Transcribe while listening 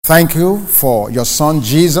thank you for your Son,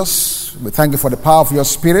 Jesus. We thank you for the power of your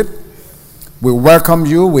Spirit. We welcome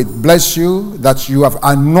you. We bless you that you have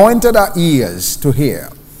anointed our ears to hear.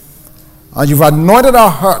 And you've anointed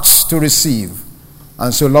our hearts to receive.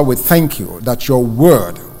 And so, Lord, we thank you that your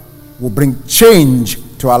word will bring change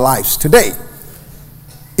to our lives today.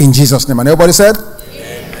 In Jesus' name. And everybody said?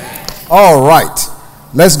 Amen. All right.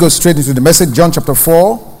 Let's go straight into the message. John chapter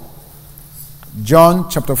 4. John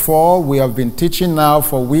chapter 4. We have been teaching now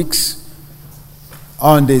for weeks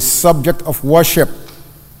on the subject of worship.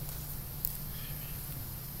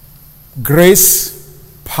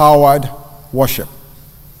 Grace-powered worship.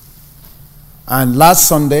 And last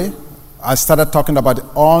Sunday, I started talking about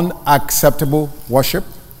unacceptable worship,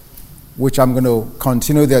 which I'm going to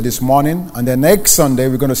continue there this morning. And then next Sunday,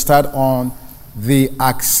 we're going to start on the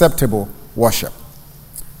acceptable worship.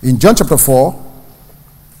 In John chapter 4,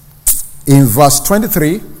 in verse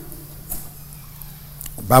 23,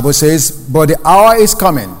 the Bible says, "But the hour is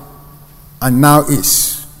coming, and now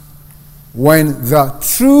is, when the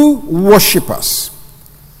true worshipers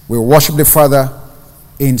will worship the Father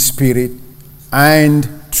in spirit and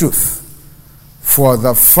truth. For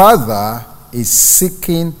the Father is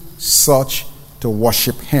seeking such to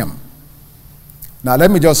worship him." Now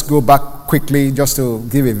let me just go back quickly just to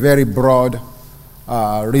give a very broad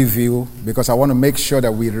review, because I want to make sure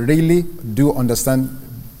that we really do understand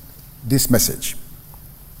this message.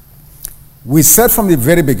 We said from the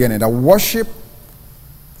very beginning that worship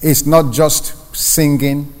is not just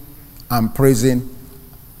singing and praising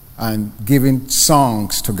and giving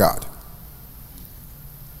songs to God.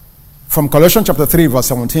 From Colossians chapter 3 verse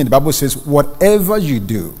 17, the Bible says, "Whatever you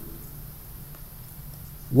do,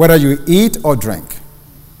 whether you eat or drink,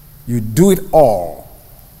 you do it all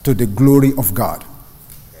to the glory of God."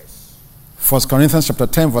 1 Corinthians chapter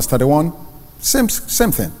 10 verse 31, same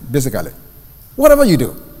thing, basically. Whatever you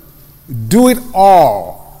do it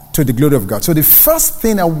all to the glory of God. So the first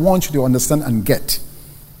thing I want you to understand and get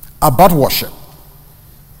about worship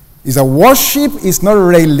is that worship is not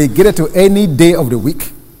relegated to any day of the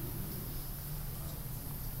week.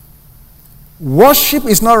 Worship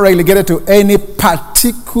is not relegated to any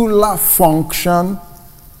particular function,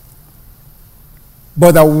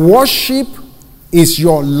 but the worship is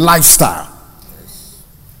your lifestyle.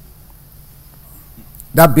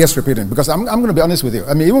 That bears repeating, because I'm going to be honest with you.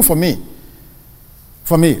 I mean, even for me,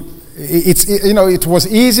 it was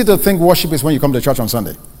easy to think worship is when you come to church on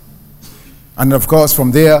Sunday, and of course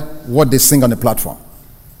from there, what they sing on the platform.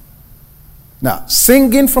 Now,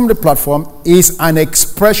 singing from the platform is an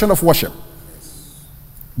expression of worship,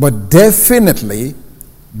 but definitely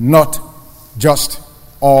not just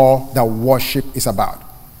all that worship is about.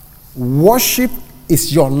 Worship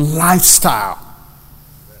is your lifestyle.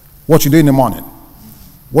 What you do in the morning,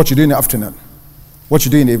 what you do in the afternoon, what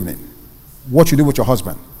you do in the evening, what you do with your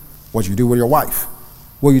husband, what you do with your wife,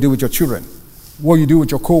 what you do with your children, what you do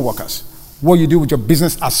with your co-workers, what you do with your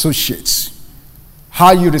business associates,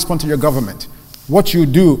 how you respond to your government, what you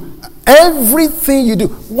do, everything you do.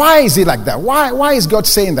 Why is it like that? Why is God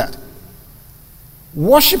saying that?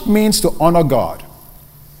 Worship means to honor God,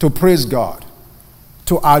 to praise God,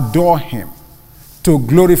 to adore him, to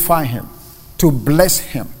glorify him, to bless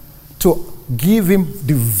him, to give him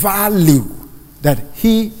the value that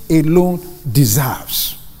he alone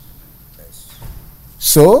deserves.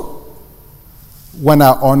 So, when I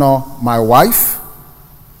honor my wife,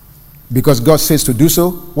 because God says to do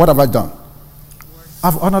so, what have I done?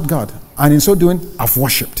 I've honored God, and in so doing, I've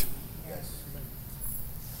worshipped.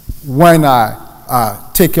 When I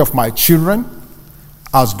take care of my children,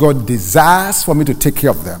 as God desires for me to take care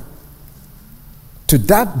of them, to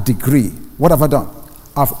that degree, what have I done?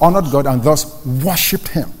 I've honored God and thus worshipped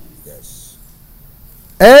him. Yes.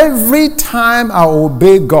 Every time I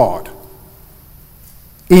obey God,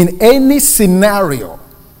 in any scenario,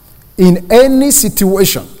 in any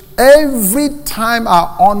situation, every time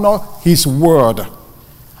I honor his word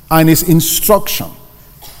and his instruction,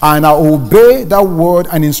 and I obey that word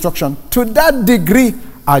and instruction, to that degree,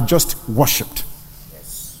 I just worshipped.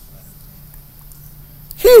 Yes.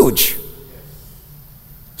 Huge.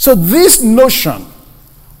 So this notion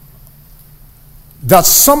that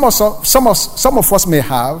some of us may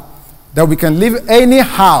have, that we can live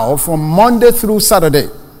anyhow from Monday through Saturday,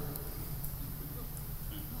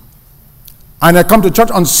 and I come to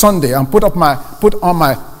church on Sunday and put on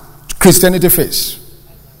my Christianity face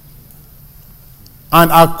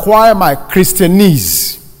and acquire my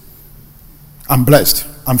Christianese, I'm blessed,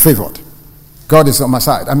 I'm favored, God is on my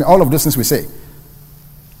side. I mean, all of those things we say,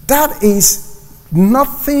 that is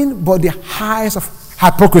nothing but the highest of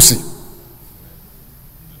hypocrisy.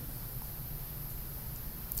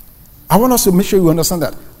 I want us to make sure you understand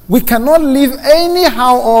that. We cannot live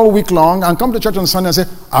anyhow all week long and come to church on Sunday and say,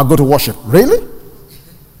 I'll go to worship. Really?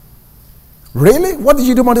 Really? What did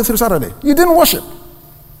you do Monday through Saturday? You didn't worship.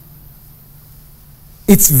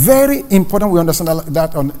 It's very important we understand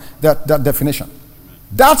that definition.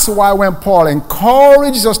 That's why when Paul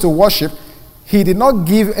encourages us to worship, he did not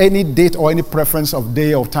give any date or any preference of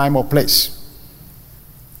day or time or place.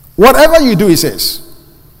 Whatever you do, he says,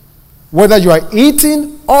 whether you are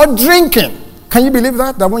eating or drinking. Can you believe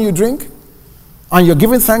that when you drink and you're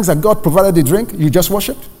giving thanks that God provided the drink, you just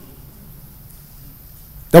worshiped?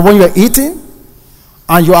 That when you're eating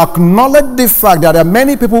and you acknowledge the fact that there are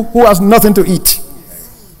many people who has nothing to eat,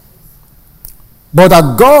 but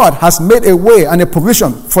that God has made a way and a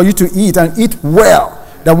provision for you to eat and eat well.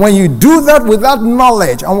 That when you do that with that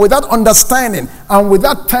knowledge and with that understanding and with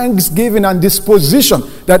that thanksgiving and disposition,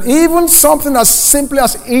 that even something as simple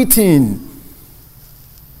as eating,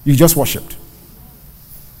 you just worshipped.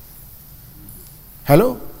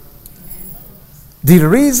 Hello? The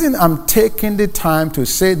reason I'm taking the time to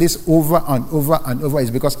say this over and over and over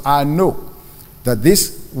is because I know that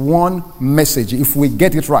this one message, if we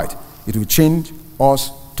get it right, it will change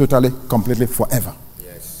us totally, completely, forever.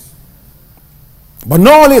 Yes. But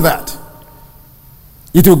not only that,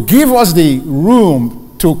 it will give us the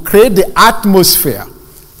room to create the atmosphere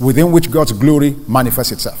within which God's glory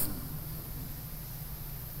manifests itself.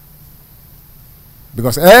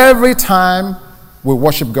 Because every time we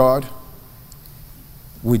worship God,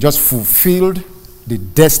 we just fulfilled the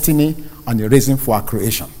destiny and the reason for our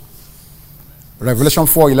creation. Revelation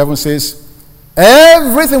 4:11 says,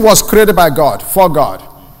 everything was created by God, for God,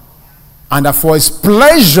 and that for his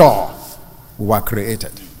pleasure we were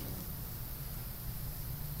created.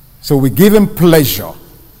 So we give him pleasure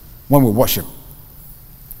when we worship.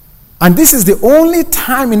 And this is the only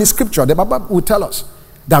time in the scripture the Bible will tell us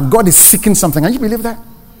that God is seeking something. Can you believe that?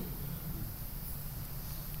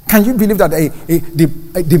 Can you believe that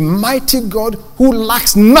the mighty God who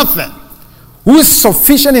lacks nothing, who is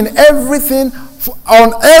sufficient in everything,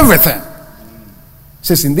 on everything,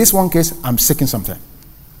 says in this one case, I'm seeking something.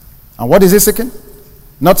 And what is he seeking?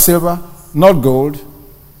 Not silver, not gold,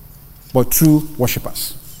 but true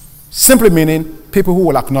worshippers. Simply meaning people who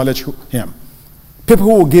will acknowledge him. People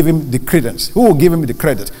who will give him the credence, who will give him the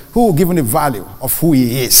credit, who will give him the value of who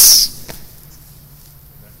he is.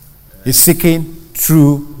 He's seeking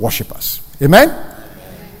true worshippers. Amen?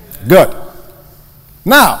 Good.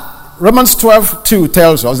 Now, Romans 12:2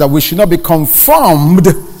 tells us that we should not be conformed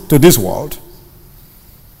to this world,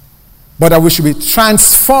 but that we should be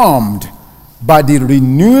transformed by the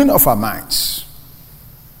renewing of our minds,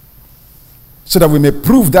 so that we may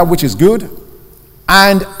prove that which is good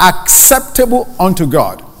and acceptable unto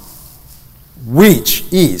God, which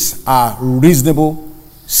is our reasonable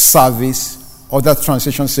service. Other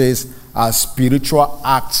translation says our spiritual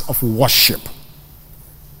acts of worship.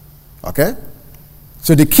 Okay?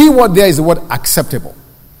 So the key word there is the word acceptable.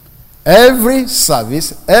 Every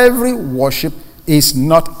service, every worship is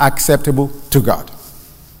not acceptable to God.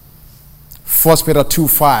 1 Peter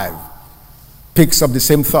 2:5 picks up the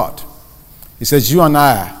same thought. He says, you and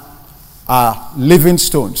I are living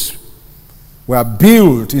stones. We are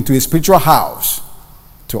built into a spiritual house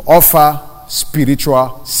to offer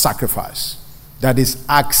spiritual sacrifice that is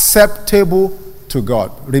acceptable to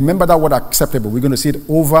God. Remember that word acceptable. We're going to see it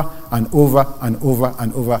over and over and over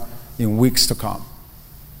and over in weeks to come.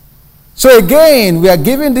 So again, we are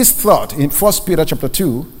given this thought in 1 Peter chapter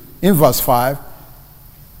 2, in verse 5,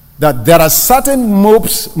 that there are certain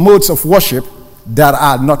modes of worship that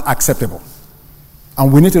are not acceptable.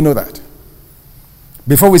 And we need to know that.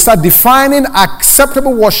 Before we start defining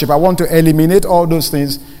acceptable worship, I want to eliminate all those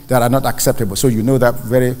things that are not acceptable. So you know that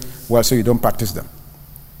very well, so you don't practice them.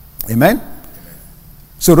 Amen?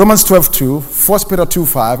 So Romans 12:2, 1 Peter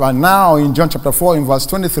 2:5, and now in John chapter 4, in verse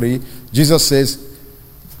 23, Jesus says,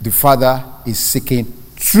 the Father is seeking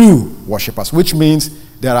true worshippers, which means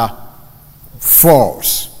there are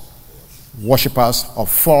false worshippers of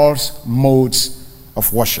false modes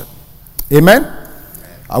of worship. Amen?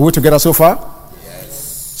 Are we together so far?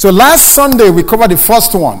 Yes. So last Sunday we covered the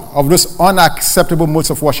first one of those unacceptable modes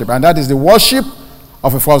of worship, and that is the worship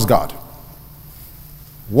of a false god.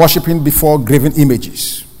 Worshipping before graven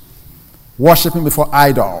images. Worshipping before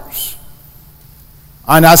idols.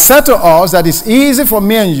 And I said to us that it's easy for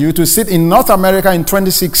me and you to sit in North America in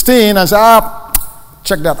 2016 and say,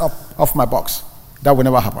 check that off my box. That will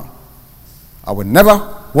never happen. I will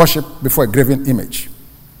never worship before a graven image.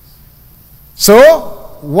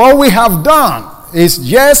 So, what we have done is,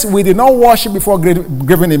 yes, we did not worship before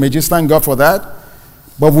graven images, thank God for that,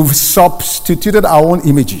 but we've substituted our own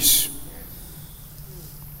images.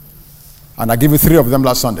 And I gave you 3 of them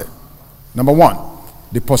last Sunday. Number 1,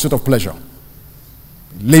 the pursuit of pleasure.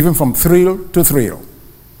 Living from thrill to thrill.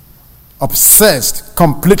 Obsessed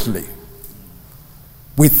completely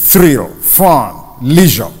with thrill, fun,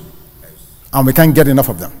 leisure. And we can't get enough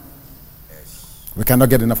of them. We cannot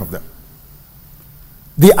get enough of them.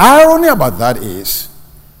 The irony about that is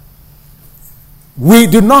we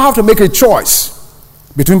do not have to make a choice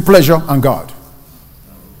between pleasure and God.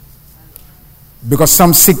 Because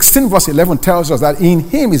Psalm 16 verse 11 tells us that in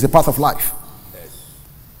him is the path of life.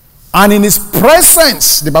 And in his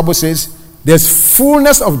presence, the Bible says, there's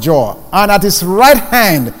fullness of joy. And at his right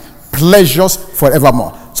hand, pleasures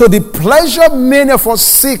forevermore. So the pleasure many of us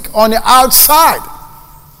seek on the outside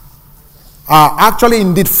are actually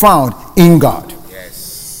indeed found in God.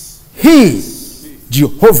 Yes. He,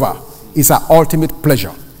 Jehovah, is our ultimate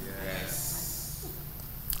pleasure. Yes.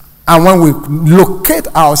 And when we locate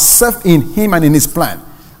ourselves in him and in his plan,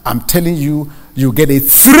 I'm telling you, you get a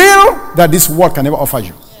thrill that this world can never offer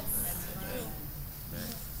you.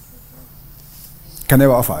 Can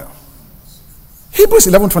never offer you. Hebrews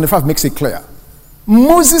 11:25 makes it clear.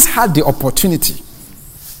 Moses had the opportunity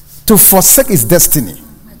to forsake his destiny,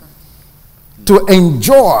 to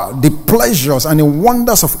enjoy the pleasures and the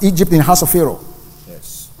wonders of Egypt in the house of Pharaoh.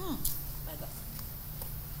 Yes.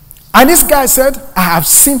 And this guy said, I have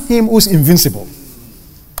seen him who's invincible.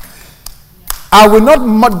 I will not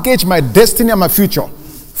mortgage my destiny and my future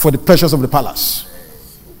for the pleasures of the palace.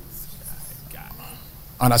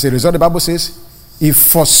 And as a result, the Bible says, he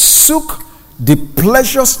forsook the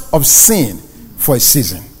pleasures of sin for a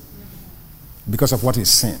season because of what he's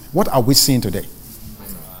seeing. What are we seeing today?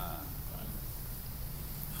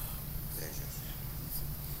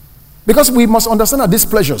 Because we must understand that these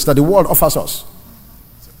pleasures that the world offers us,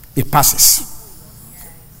 it passes.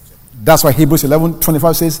 That's why Hebrews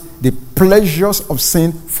 11:25 says, the pleasures of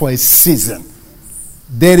sin for a season.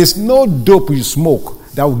 There is no dope you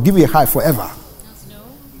smoke that will give you a high forever.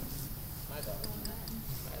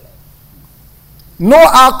 No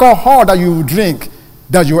alcohol that you drink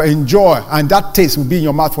that you enjoy and that taste will be in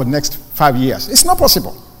your mouth for the next 5 years. It's not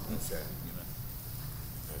possible.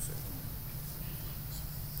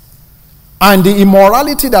 And the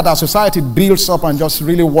immorality that our society builds up and just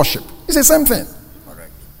really worship, it's the same thing.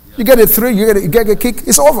 You get a thrill, you get a kick,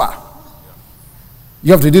 it's over.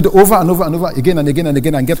 You have to do it over and over and over again and again and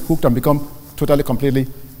again and get hooked and become totally, completely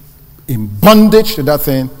in bondage to that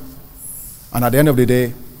thing. And at the end of the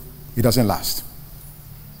day, it doesn't last.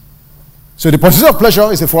 So the pursuit of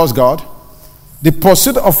pleasure is a false god. The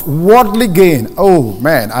pursuit of worldly gain. Oh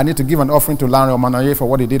man, I need to give an offering to Larry Omanaye for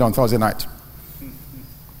what he did on Thursday night.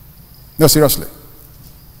 No, seriously.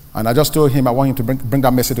 And I just told him I want him to bring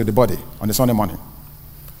that message to the body on the Sunday morning.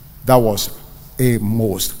 That was a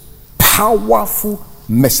most powerful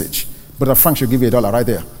message. Brother Frank should give you $1 right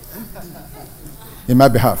there. In my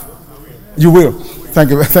behalf. You will. Thank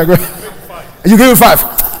you. Thank you. You give him 5.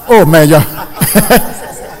 Oh man, yeah.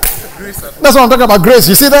 That's what I'm talking about, grace.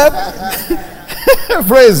 You see that?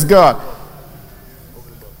 Praise God.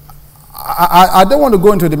 I don't want to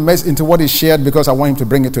go into what he shared because I want him to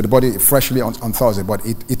bring it to the body freshly on Thursday. But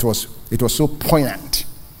it was so poignant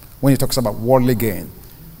when he talks about worldly gain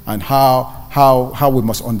and how we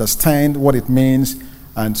must understand what it means,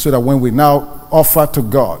 and so that when we now offer to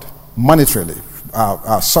God monetarily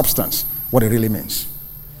our substance, what it really means.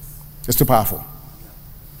 It's too powerful.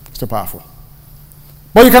 It's too powerful.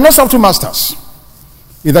 But you cannot serve 2 masters.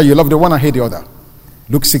 Either you love the one and hate the other.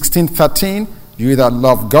 Luke 16:13, you either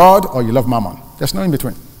love God or you love mammon. There's no in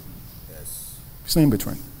between. Yes. There's no in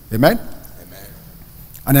between. Amen? Amen.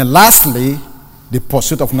 And then lastly, the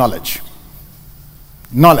pursuit of knowledge.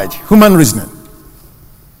 Knowledge, human reasoning.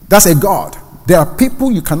 That's a God. There are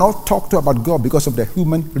people you cannot talk to about God because of their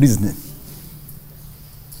human reasoning.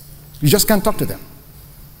 You just can't talk to them.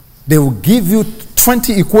 They will give you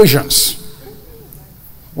 20 equations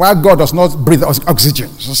while God does not breathe oxygen.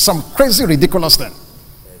 So some crazy, ridiculous thing.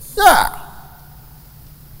 Yeah.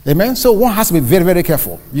 Amen? So one has to be very, very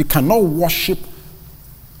careful. You cannot worship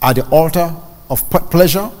at the altar of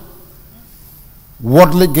pleasure,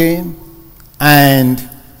 worldly gain, and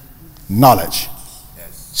knowledge.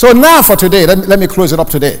 Yes. So now for today, let me close it up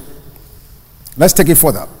today. Let's take it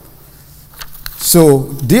further. So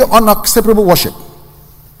the unacceptable worship,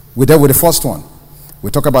 we dealt with the first one.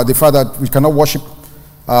 We talk about the fact that we cannot worship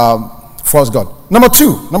false God. Number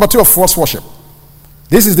two of false worship.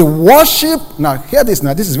 This is the worship. Now hear this.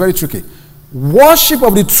 Now this is very tricky. Worship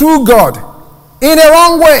of the true God in a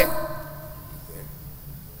wrong way.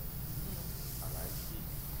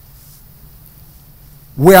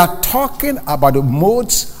 We are talking about the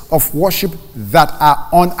modes of worship that are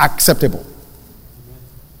unacceptable.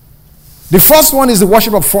 The first one is the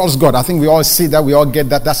worship of false god. I think we all see that, we all get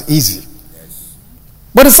that. That's easy. Yes.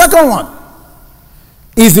 But the second one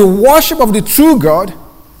is the worship of the true God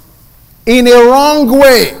in a wrong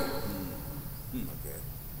way.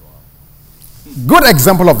 Good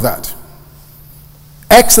example of that.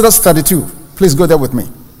 Exodus 32. Please go there with me.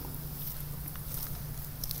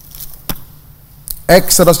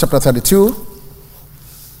 Exodus chapter 32.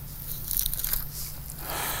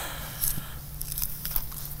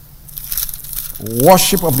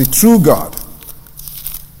 Worship of the true God,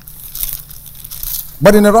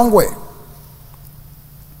 but in the wrong way.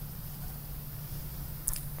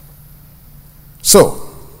 So,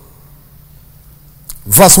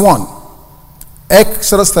 verse 1,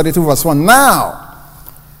 Exodus 32 verse 1. Now,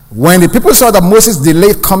 when the people saw that Moses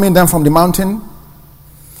delayed coming down from the mountain,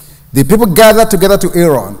 the people gathered together to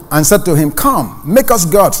Aaron and said to him, "Come, make us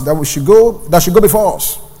gods that should go before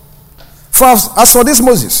us. For as for this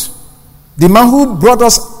Moses, the man who brought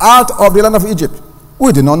us out of the land of Egypt,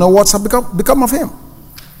 we do not know what's become of him."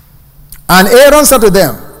 And Aaron said to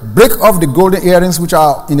them, "Break off the golden earrings which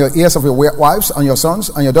are in your ears of your wives and your sons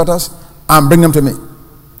and your daughters, and bring them to me."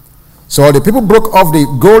 So the people broke off the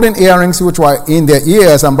golden earrings which were in their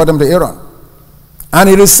ears and brought them to Aaron. And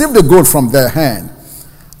he received the gold from their hand,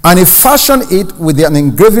 and he fashioned it with an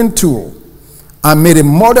engraving tool, and made a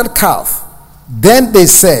molded calf. Then they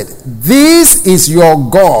said, "This is your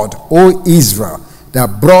God, O Israel,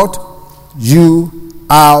 that brought you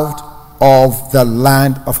out of the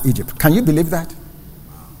land of Egypt." Can you believe that?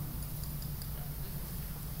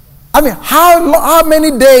 I mean, how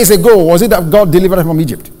many days ago was it that God delivered them from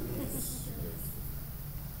Egypt?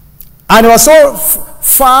 And it was so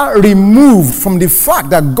far removed from the fact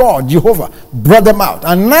that God, Jehovah, brought them out.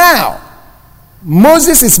 And now,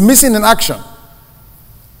 Moses is missing in action.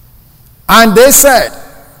 And they said,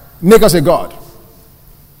 "Make us a god."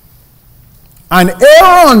 And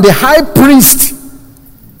Aaron, the high priest,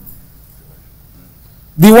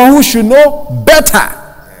 the one who should know better,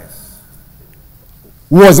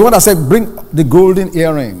 was the one that said, "Bring the golden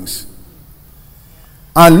earrings."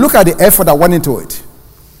 And look at the effort that went into it.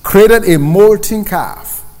 Created a molten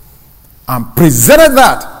calf and presented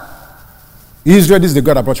that. Israel, this is the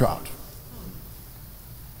God that brought you out.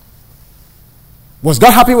 Was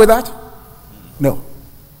God happy with that? No.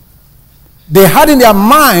 They had in their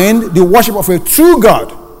mind the worship of a true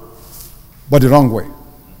God, but the wrong way.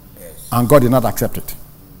 And God did not accept it.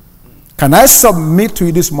 Can I submit to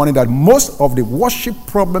you this morning that most of the worship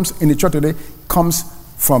problems in the church today comes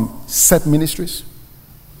from set ministries?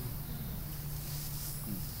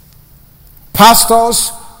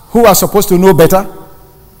 Pastors who are supposed to know better,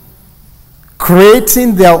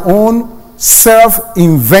 creating their own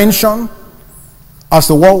self-invention as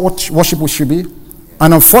to what worship should be.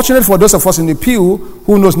 And unfortunately for those of us in the pew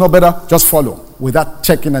who knows no better, just follow without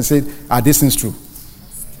checking and say, "Are these things true?"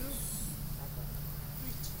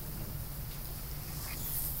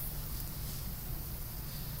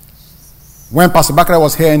 When Pastor Bakari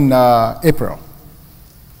was here in April,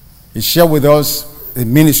 he shared with us a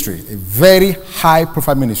ministry, a very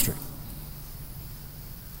high-profile ministry,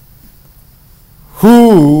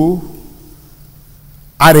 who,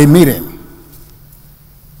 at a meeting,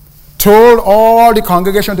 told all the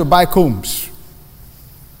congregation to buy combs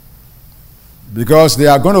because they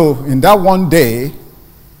are going to, in that one day,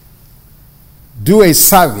 do a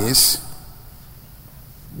service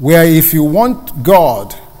where if you want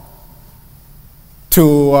God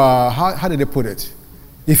to, how did they put it?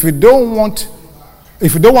 If you don't want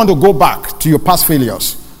to go back to your past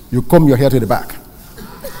failures, you comb your hair to the back.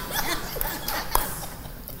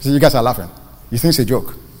 See, you guys are laughing. You think it's a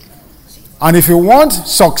joke. And if you want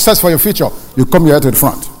success for your future, you comb your hair to the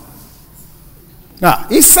front. Now,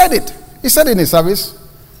 he said it. He said it in his service.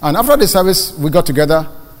 And after the service, we got together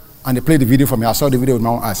and they played the video for me. I saw the video with my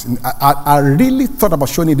own eyes. I really thought about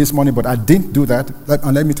showing it this morning, but I didn't do that.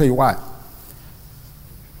 And let me tell you why.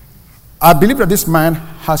 I believe that this man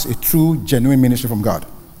has a true, genuine ministry from God.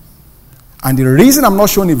 And the reason I'm not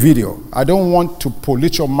showing the video, I don't want to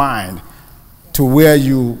pollute your mind to where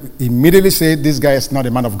you immediately say this guy is not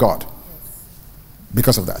a man of God.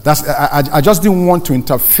 Because of that. I just didn't want to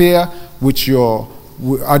interfere with your.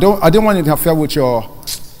 I didn't want to interfere with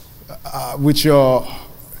your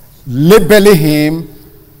labeling him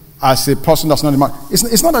as a person that's not a man.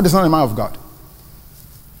 It's not that he's not a man of God.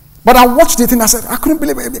 But I watched it and I said, I couldn't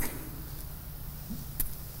believe it.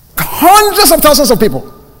 Hundreds of thousands of people.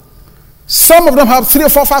 Some of them have 3 or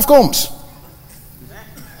 4 or 5 combs.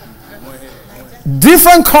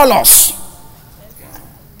 Different colors.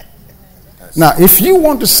 Now, if you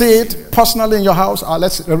want to see it personally in your house,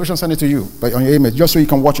 let's Revelation send it to you on your email, just so you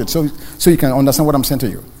can watch it, so you can understand what I'm saying to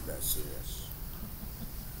you.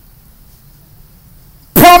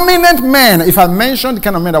 Prominent men. If I mention the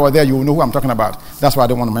kind of men that were there, you will know who I'm talking about. That's why I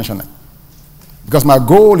don't want to mention it. Because my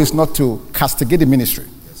goal is not to castigate the ministry,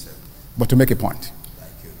 but to make a point.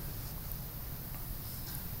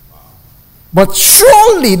 But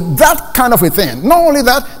surely that kind of a thing, not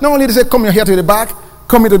only they say, come here to the back,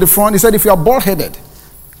 come into the front. He said, if you are bald-headed,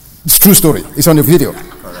 it's true story. It's on the video.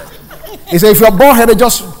 He said, if you are bald-headed,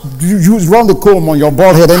 just use run the comb on your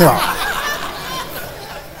bald head anyhow.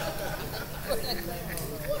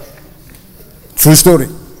 True story.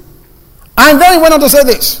 And then he went on to say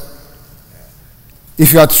this.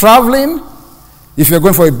 If you are traveling, if you're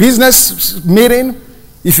going for a business meeting,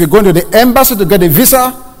 if you're going to the embassy to get a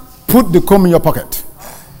visa, put the comb in your pocket.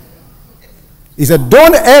 He said,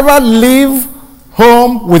 don't ever leave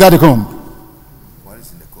home without a comb. What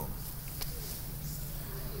is in the comb?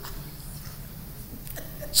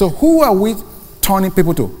 So who are we turning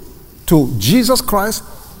people to? To Jesus Christ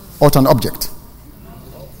or to an object?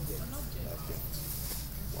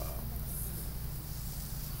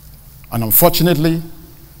 And unfortunately,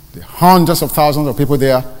 the hundreds of thousands of people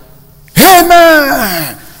there,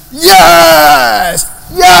 amen, yes,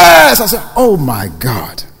 yes. I said, oh my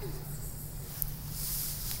God.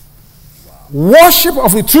 Worship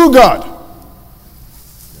of the true God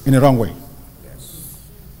in the wrong way.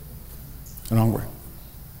 The wrong way.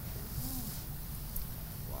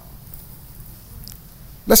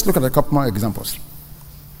 Let's look at a couple more examples.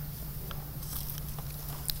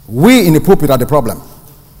 We in the pulpit are the problem.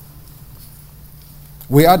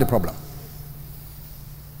 We are the problem.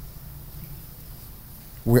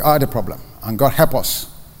 We are the problem. And God help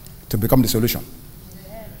us to become the solution.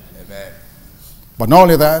 Amen. But not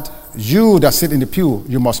only that, you that sit in the pew,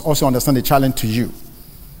 you must also understand the challenge to you.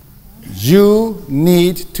 You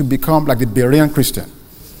need to become like the Berean Christian,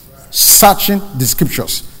 searching the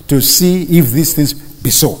scriptures to see if these things be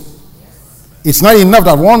so. It's not enough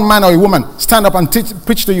that one man or a woman stand up and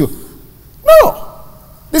preach to you. No.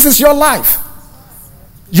 This is your life.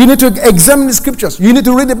 You need to examine the scriptures. You need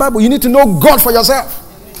to read the Bible. You need to know God for yourself.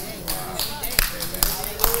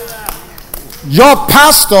 Your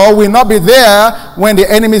pastor will not be there when the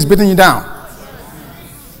enemy is beating you down.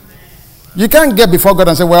 You can't get before God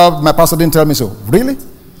and say, well, my pastor didn't tell me so. Really?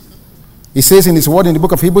 He says in his word in the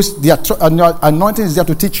book of Hebrews, the anointing is there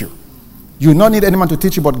to teach you. You do not need anyone to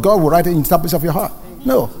teach you, but God will write it in the tablets of your heart.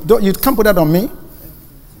 No, you can't put that on me.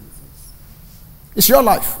 It's your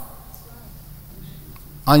life.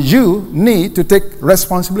 And you need to take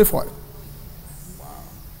responsibility for it.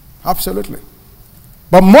 Absolutely.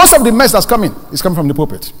 But most of the mess that's coming is coming from the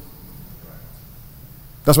pulpit.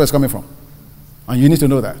 That's where it's coming from. And you need to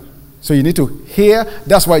know that. So you need to hear.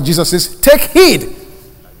 That's why Jesus says, take heed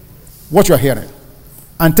what you're hearing.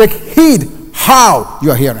 And take heed how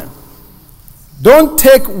you're hearing. Don't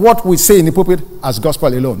take what we say in the pulpit as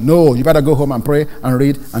gospel alone. No, you better go home and pray and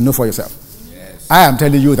read and know for yourself. Yes. I am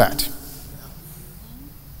telling you that.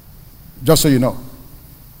 Just so you know.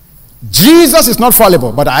 Jesus is not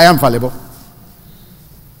fallible, but I am fallible.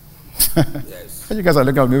 Yes. You guys are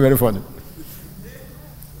looking at me very funny.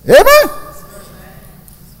 Amen?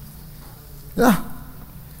 Yeah.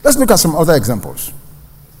 Let's look at some other examples.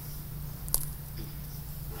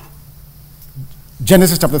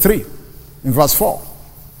 Genesis chapter 3, in verse 4.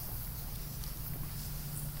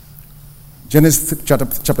 Genesis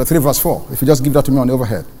chapter 3, verse 4. If you just give that to me on the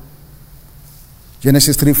overhead.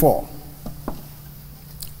 Genesis 3, 4.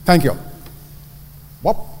 Thank you.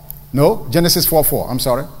 What? No, Genesis 4, 4. I'm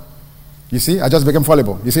sorry. You see, I just became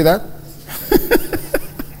fallible. You see that?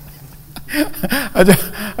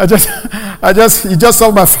 You just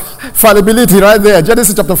saw my fallibility right there.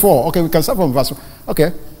 Genesis chapter 4. Okay, we can start from verse 1.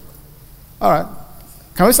 Okay. All right.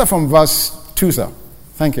 Can we start from verse 2, sir?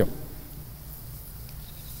 Thank you.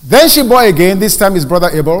 Then she bore again, this time his brother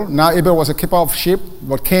Abel. Now Abel was a keeper of sheep,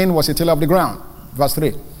 but Cain was a tiller of the ground. Verse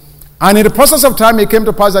 3. And in the process of time, it came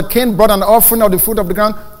to pass that Cain brought an offering of the fruit of the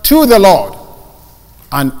ground to the Lord.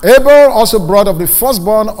 And Abel also brought of the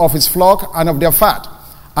firstborn of his flock and of their fat.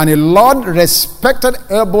 And the Lord respected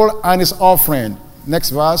Abel and his offering. Next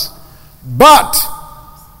verse. But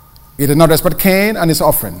he did not respect Cain and his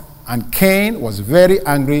offering. And Cain was very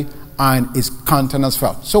angry and his countenance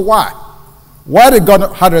fell. So why? Why did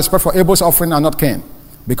God have respect for Abel's offering and not Cain?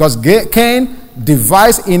 Because Cain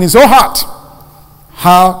devised in his own heart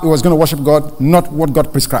how he was going to worship God, not what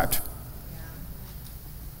God prescribed.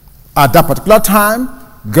 At that particular time,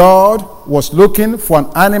 God was looking for an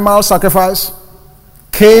animal sacrifice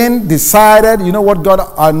Cain decided, you know what,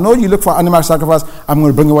 God, I know you look for animal sacrifice. I'm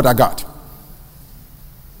going to bring you what I got.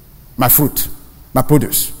 My fruit, my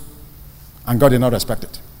produce. And God did not respect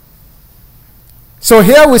it. So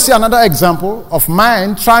here we see another example of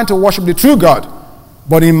man trying to worship the true God,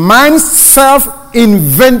 but in man's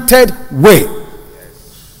self-invented way.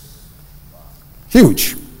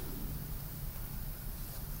 Huge.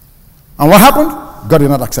 And what happened? God did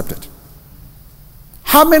not accept it.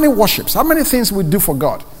 How many worships, how many things we do for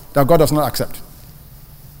God that God does not accept?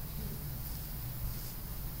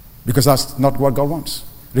 Because that's not what God wants.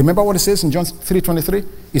 Remember what it says in John 3:23?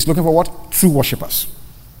 He's looking for what? True worshippers.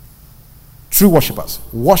 True worshippers.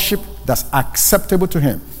 Worship that's acceptable to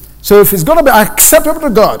him. So if it's going to be acceptable to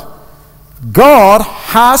God, God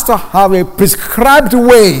has to have a prescribed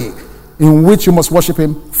way in which you must worship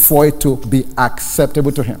him for it to be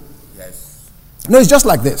acceptable to him. Yes. No, it's just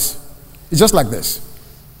like this. It's just like this.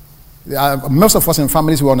 Most of us in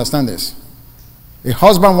families will understand this. A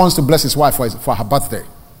husband wants to bless his wife for her birthday.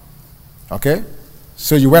 Okay?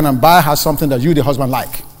 So you went and buy her something that you, the husband,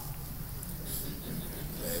 like.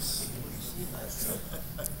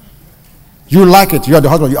 You like it. You are the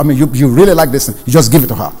husband. I mean, you really like this thing. You just give it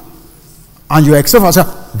to her. And you accept her and say,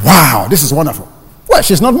 wow, this is wonderful. Well,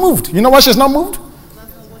 she's not moved. You know why she's not moved?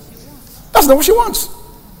 That's not what she wants.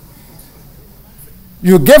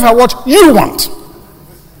 You gave her what you want.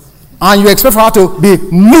 And you expect her to be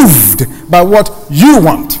moved by what you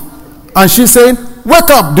want. And she's saying, wake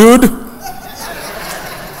up, dude.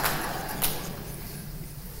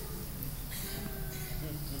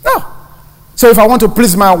 No. So if I want to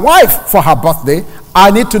please my wife for her birthday, I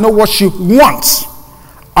need to know what she wants.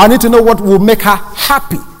 I need to know what will make her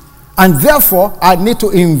happy. And therefore, I need to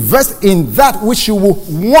invest in that which she will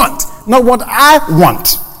want, not what I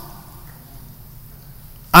want.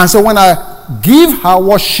 And so when I give her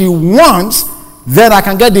what she wants, then I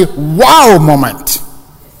can get the wow moment.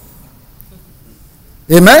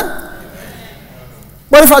 Amen?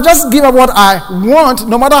 But if I just give her what I want,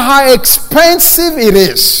 no matter how expensive it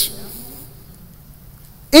is,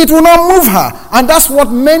 it will not move her. And that's what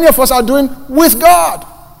many of us are doing with God.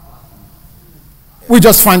 We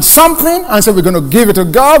just find something and say we're going to give it to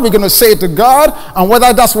God, we're going to say it to God, and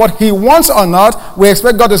whether that's what he wants or not, we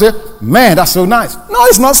expect God to say, man, that's so nice. No,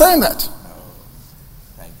 it's not saying that.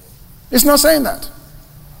 It's not saying that.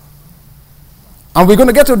 And we're going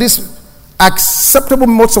to get to these acceptable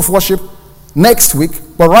modes of worship next week,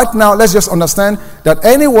 but right now let's just understand that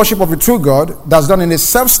any worship of a true God that's done in a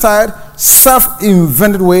self-styled,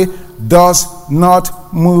 self-invented way does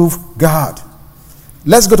not move God.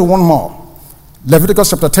 Let's go to one more. Leviticus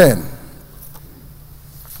chapter 10.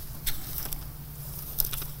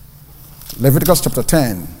 Leviticus chapter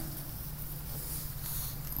 10,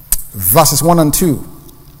 verses 1 and 2.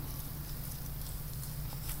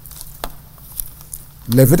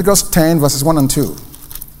 Leviticus 10, verses 1 and 2.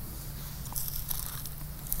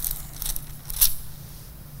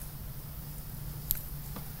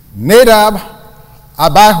 Nadab,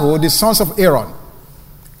 Abihu, the sons of Aaron,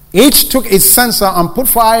 each took a censer and put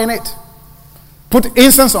fire in it, put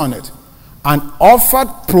incense on it, and offered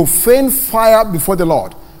profane fire before the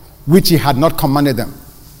Lord, which he had not commanded them.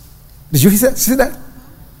 Did you see that?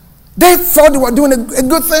 They thought they were doing a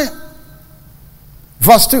good thing.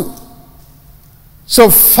 Verse 2. So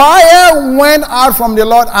fire went out from the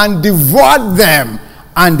Lord and devoured them,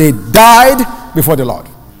 and they died before the Lord.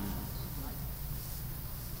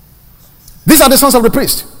 These are the sons of the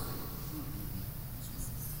priest.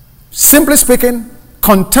 Simply speaking,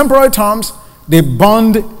 contemporary terms, they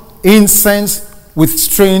burned incense with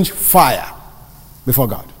strange fire before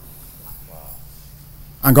God.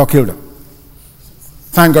 And God killed them.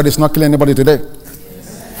 Thank God it's not killing anybody today.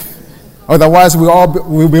 Otherwise,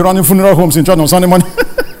 we'll be running funeral homes in church on Sunday morning.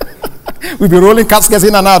 We'll be rolling caskets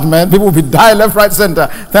in and out, man. People will be dying left, right, center.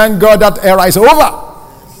 Thank God that era is over.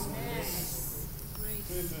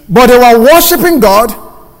 But they were worshiping God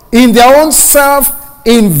in their own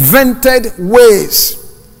self-invented ways.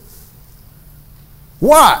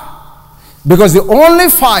 Why? Because the only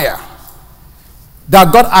fire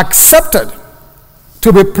that God accepted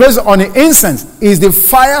to be placed on the incense is the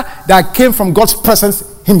fire that came from God's presence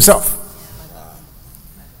himself.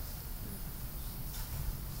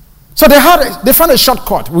 So they found a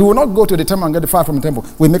shortcut. We will not go to the temple and get the fire from the temple.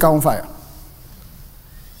 We make our own fire.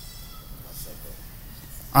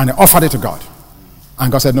 And they offered it to God.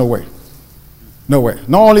 And God said, no way. No way.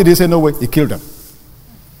 Not only did he say no way, he killed them.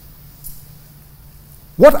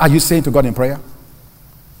 What are you saying to God in prayer?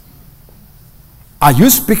 Are you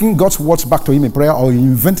speaking God's words back to him in prayer, or are you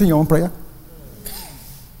inventing your own prayer?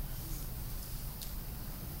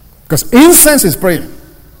 Because incense is praying.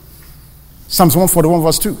 Psalms 141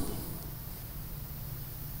 verse 2.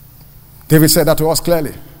 David said that to us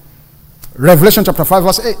clearly. Revelation chapter 5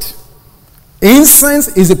 verse 8.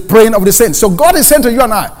 Incense is the praying of the saints. So God is saying to you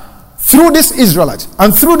and I, through this Israelite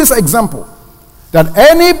and through this example, that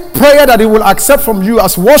any prayer that he will accept from you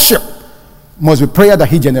as worship must be prayer that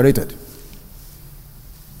he generated.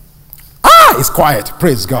 It's quiet.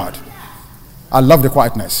 Praise God. I love the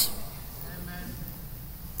quietness.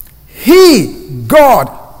 He, God,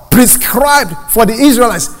 prescribed for the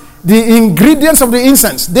Israelites the ingredients of the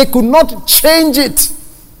incense. They could not change it.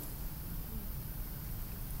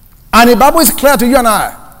 And the Bible is clear to you and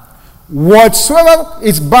I. Whatsoever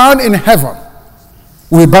is bound in heaven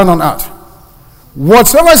will be bound on earth.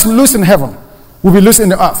 Whatsoever is loose in heaven will be loose in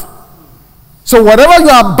the earth. So whatever you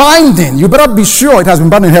are binding, you better be sure it has been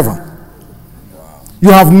bound in heaven. You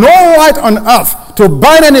have no right on earth to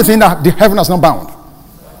bind anything that the heaven has not bound.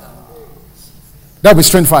 That will be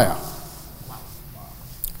strange fire.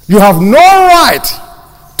 You have no right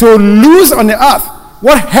to loose on the earth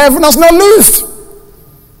what heaven has not loosed.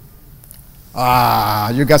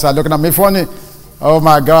 You guys are looking at me funny. Oh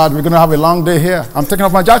my God, we're going to have a long day here. I'm taking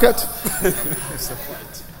off my jacket.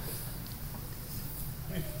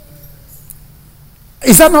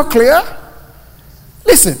 Is that not clear?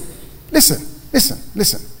 Listen.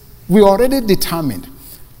 We already determined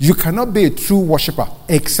you cannot be a true worshiper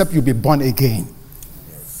except you be born again.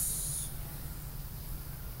 Yes.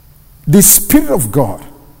 The Spirit of God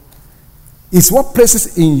is what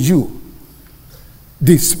places in you.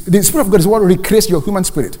 The Spirit of God is what recreates your human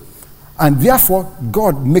spirit. And therefore,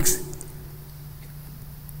 God makes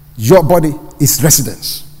your body his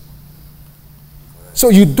residence. So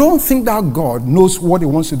you don't think that God knows what he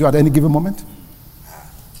wants to do at any given moment?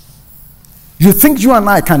 You think you and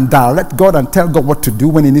I can direct God and tell God what to do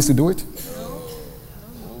when he needs to do it? No.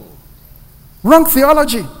 Wrong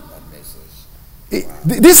theology.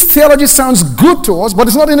 This theology sounds good to us, but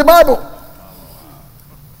it's not in the Bible.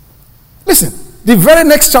 Listen, the very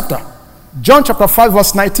next chapter, John chapter 5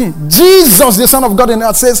 verse 19, Jesus, the Son of God in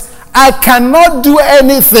earth, says, I cannot do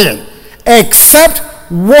anything except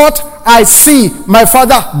what I see my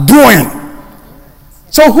Father doing.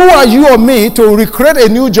 So who are you or me to recreate a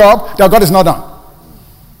new job that God has not done?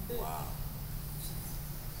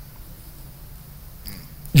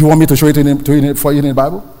 You want me to show it for you in the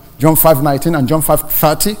Bible? John 5:19 and John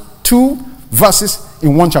 5:30, 2 verses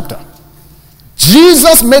in one chapter.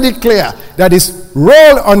 Jesus made it clear that his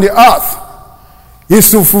role on the earth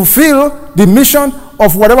is to fulfill the mission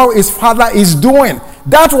of whatever his Father is doing.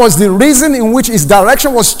 That was the reason in which his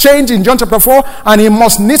direction was changed in John chapter 4, and he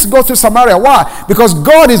must needs go through Samaria. Why? Because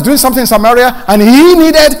God is doing something in Samaria and he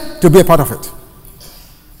needed to be a part of it.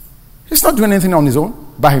 He's not doing anything on his own,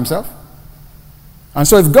 by himself. And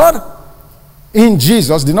so if God in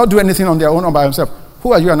Jesus did not do anything on their own or by himself,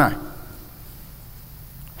 who are you and I?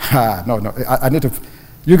 No, I need to.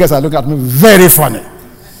 You guys are looking at me very funny.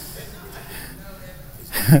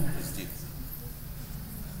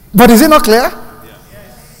 But is it not clear?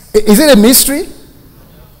 Is it a mystery?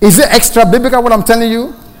 Is it extra biblical what I'm telling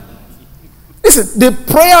you? Listen, the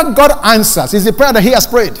prayer God answers is the prayer that he has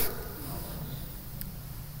prayed.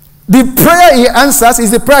 The prayer he answers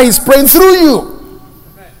is the prayer he's praying through you.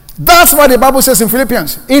 That's why the Bible says in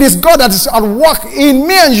Philippians, it is God that is at work in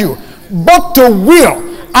me and you, both to will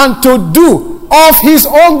and to do of his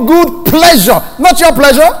own good pleasure, not your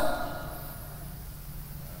pleasure.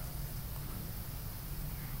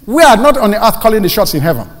 We are not on the earth calling the shots in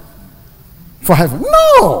heaven. For heaven.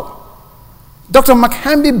 No. Dr.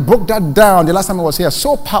 McHenry broke that down the last time I was here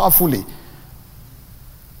so powerfully.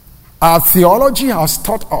 Our theology has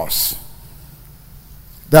taught us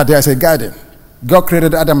that there is a garden. God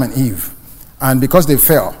created Adam and Eve. And because they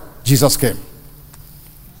fell, Jesus came.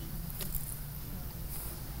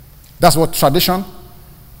 That's what tradition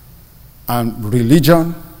and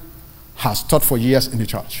religion has taught for years in the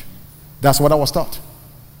church. That's what I was taught.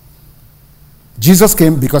 Jesus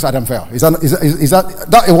came because Adam fell. Was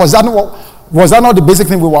that not the basic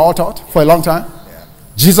thing we were all taught for a long time? Yeah.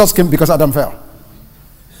 Jesus came because Adam fell.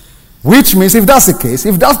 Which means if that's the case,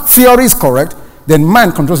 if that theory is correct, then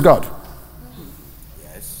man controls God.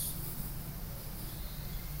 Yes.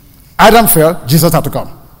 Adam fell, Jesus had to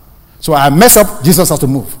come. So I mess up, Jesus has to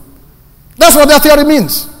move. That's what that theory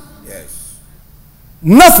means. Yes.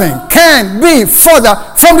 Nothing can be further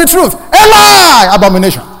from the truth. A lie!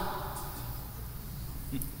 Abomination.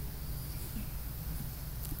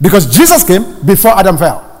 Because Jesus came before Adam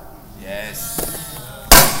fell. Yes.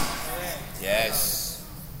 Yes.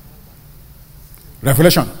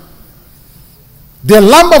 Revelation. The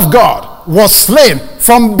Lamb of God was slain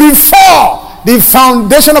from before the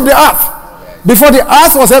foundation of the earth. Before the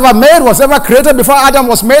earth was ever made, was ever created, before Adam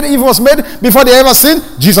was made, Eve was made, before they ever sinned,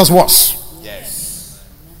 Jesus was. Yes.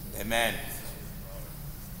 Amen.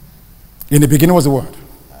 In the beginning was the Word.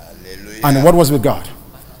 Hallelujah. And the Word was with God.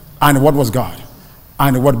 And the Word was God.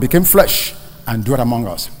 And the Word became flesh and dwelt among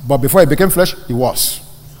us. But before He became flesh, He was.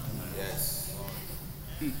 Yes.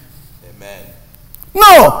 Amen.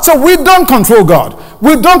 No, so we don't control God.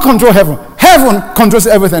 We don't control heaven. Heaven controls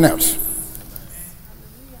everything else.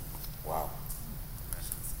 Wow.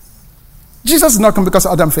 Jesus did not come because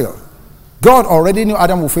Adam failed. God already knew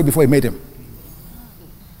Adam would fail before He made him.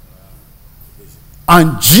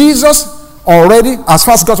 And Jesus already, as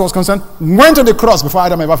far as God was concerned, went to the cross before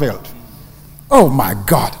Adam ever failed. Oh my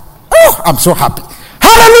God. Oh, I'm so happy.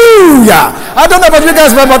 Hallelujah. I don't know about you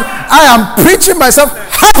guys, but I am preaching myself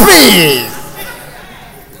happy.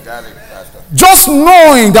 Got it, Pastor. Just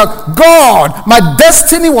knowing that God, my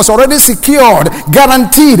destiny was already secured,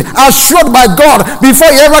 guaranteed, assured by God before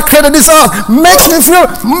He ever created this earth, makes me feel,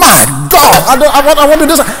 my God, I want to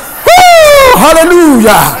do this. Woo!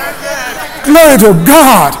 Hallelujah. Glory to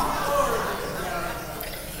God.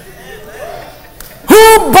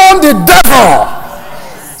 Who bound the devil?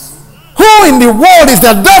 Who in the world is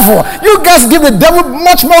the devil? You guys give the devil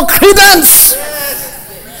much more credence.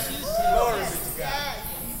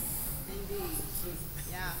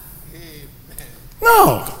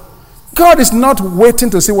 No. God is not waiting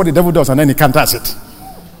to see what the devil does and then He counters it.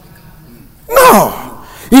 No.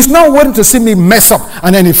 He's not waiting to see me mess up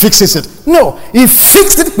and then He fixes it. No. He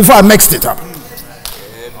fixed it before I messed it up.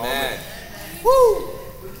 Amen. Woo.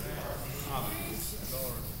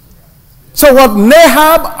 So what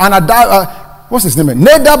Nadab and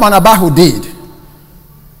Abihu did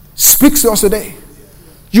speaks to us today.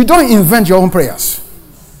 You don't invent your own prayers.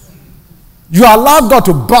 You allow God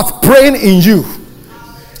to birth praying in you.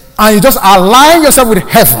 And you just align yourself with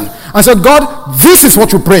heaven and say, God, this is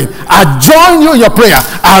what you pray. I join you in your prayer.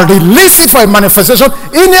 I release it for a manifestation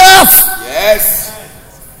in the earth. Yes.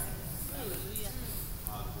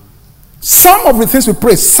 Some of the things we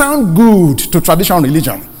pray sound good to traditional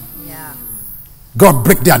religion. Yeah. God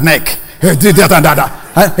break their neck.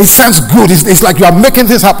 It sounds good. It's like you are making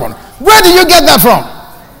things happen. Where do you get that from?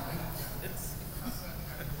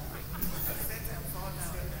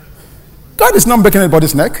 God is not breaking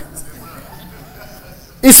anybody's neck.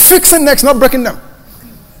 He's fixing necks, not breaking them.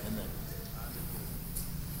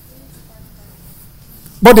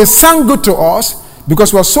 But they sound good to us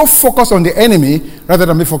because we are so focused on the enemy rather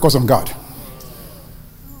than be focused on God.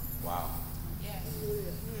 Wow.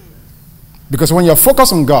 Because when you're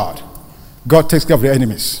focused on God, God takes care of the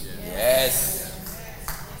enemies. Yes.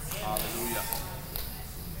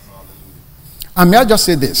 And may I just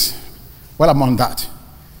say this while I'm on that,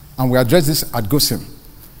 and we address this at GOSIM.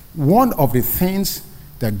 One of the things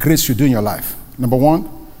that grace should do in your life, number one,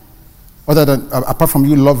 other than apart from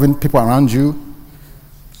you loving people around you,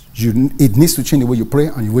 it needs to change the way you pray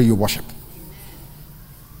and the way you worship.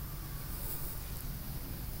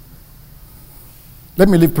 Let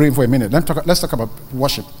me leave praying for a minute. Let's talk about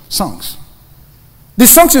worship songs. The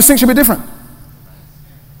songs you sing should be different.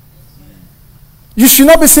 You should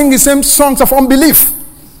not be singing the same songs of unbelief.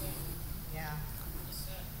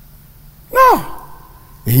 No.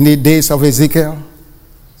 In the days of Ezekiel.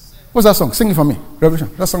 What's that song? Sing it for me.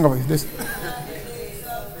 Revelation. That song of this.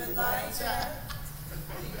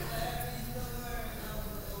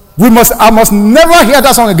 I must never hear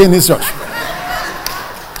that song again in this church.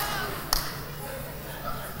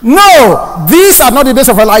 No, these are not the days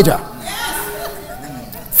of Elijah.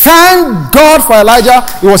 Thank God for Elijah.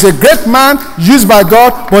 He was a great man used by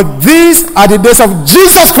God, but these are the days of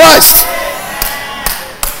Jesus Christ.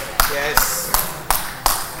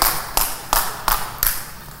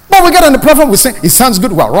 But we get on the platform, we sing, it sounds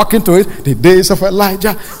good, we're rocking to it. The days of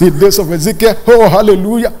Elijah, the days of Ezekiel, oh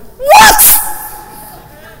hallelujah. What?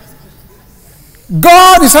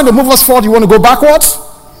 God is trying to move us forward, you want to go backwards?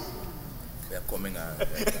 We are coming out.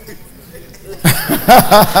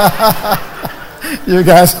 You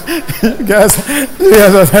guys.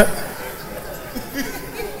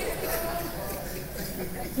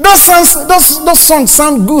 Those songs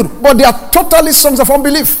sound good, but they are totally songs of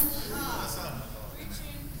unbelief.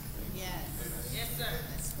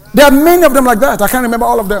 There are many of them like that. I can't remember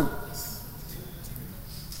all of them.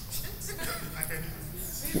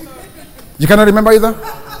 You cannot remember either?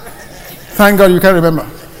 Thank God you can't remember.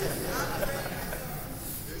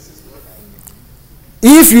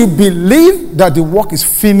 If you believe that the work is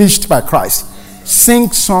finished by Christ,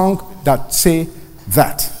 sing songs that say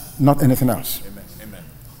that, not anything else. Amen.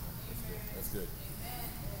 That's good.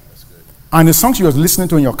 And the songs you were listening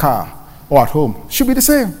to in your car, or at home should be the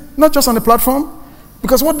same, not just on the platform.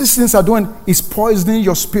 Because what these things are doing is poisoning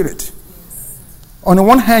your spirit. On the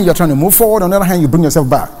one hand, you're trying to move forward. On the other hand, you bring yourself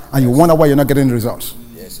back. And you wonder why you're not getting the results.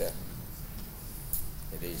 Yes, sir.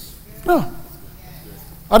 It is. No.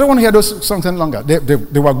 I don't want to hear those songs any longer.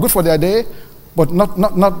 They were good for their day, but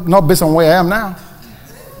not based on where I am now.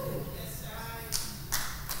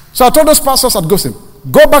 So I told those pastors at Gosim,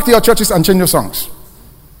 go back to your churches and change your songs.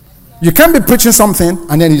 You can't be preaching something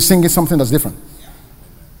and then you're singing something that's different.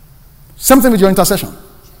 Something with your intercession.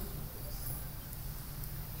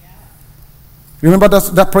 Remember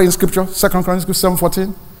that prayer in scripture, 2 Corinthians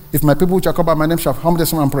 7:14? If my people which are called by my name shall humble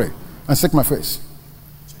themselves and pray and seek my face,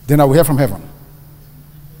 then I will hear from heaven.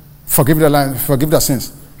 Forgive their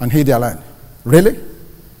sins and heal their land. Really?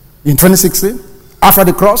 In 2016? After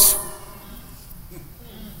the cross?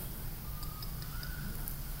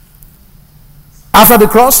 After the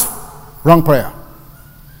cross? Wrong prayer.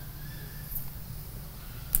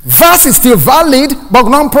 Verse is still valid, but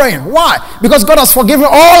not praying. Why? Because God has forgiven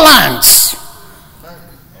all lands.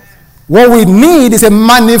 What we need is a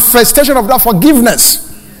manifestation of that forgiveness.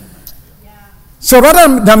 So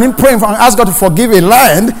rather than me praying for and ask God to forgive a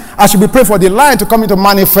land, I should be praying for the land to come into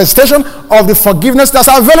manifestation of the forgiveness that's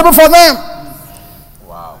available for them.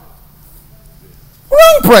 Wow.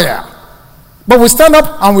 Wrong prayer. But we stand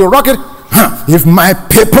up and we rock it. If my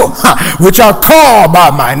people, which are called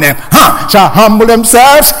by my name, shall humble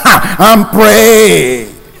themselves and pray.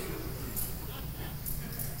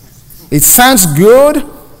 It sounds good,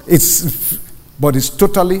 but it's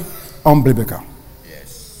totally unbiblical.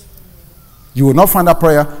 Yes. You will not find that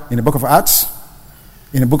prayer in the book of Acts,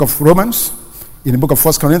 in the book of Romans, in the book of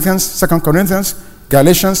 1 Corinthians, 2 Corinthians,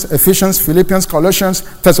 Galatians, Ephesians, Philippians, Colossians,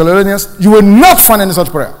 Thessalonians. You will not find any such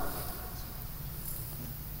prayer.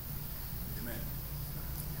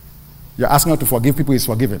 You're asking God to forgive people, He's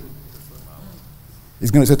forgiven.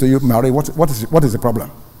 He's going to say to you, Mary, what is the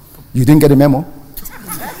problem? You didn't get the memo?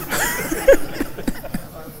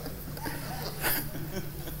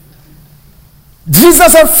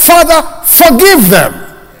 Jesus said, Father, forgive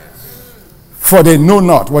them, for they know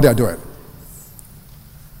not what they are doing.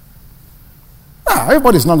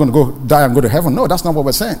 Everybody's not going to go die and go to heaven. No, that's not what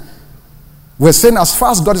we're saying. We're saying as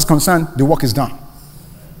far as God is concerned, the work is done.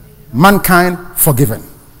 Mankind forgiven.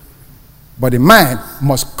 But the man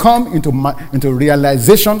must come into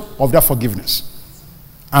realization of that forgiveness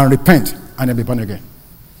and repent and then be born again.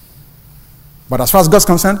 But as far as God's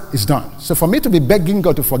concerned, it's done. So for me to be begging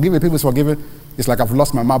God to forgive me, people is forgiven, it's like I've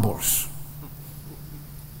lost my marbles.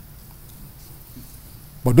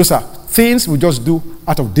 But those are things we just do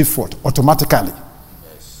out of default, automatically.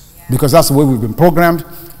 Yes. Because that's the way we've been programmed,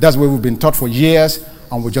 that's the way we've been taught for years,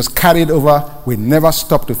 and we just carry it over. We never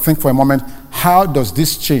stop to think for a moment, how does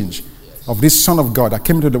this change of this Son of God that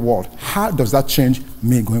came into the world, how does that change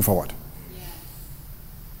me going forward?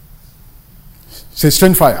 Say,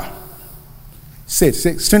 strange fire. Say,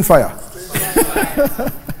 strange fire.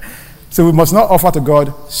 So we must not offer to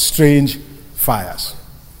God strange fires.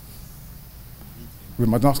 We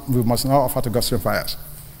must not offer to God strange fires.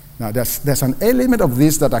 Now, there's an element of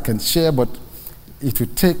this that I can share, but it will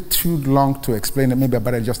take too long to explain it. Maybe I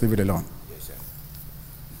better just leave it alone. Yes, sir.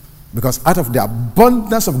 Because out of the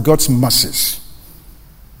abundance of God's mercies,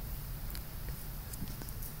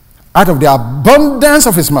 out of the abundance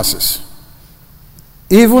of His mercies,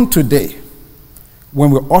 even today,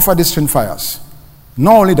 when we offer these strange fires,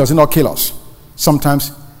 not only does it not kill us,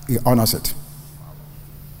 sometimes He honors it.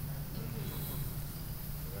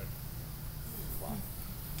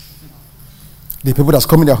 The people that's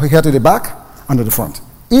coming here to the back and to the front,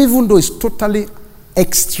 even though it's totally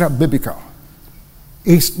extra biblical,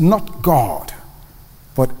 it's not God.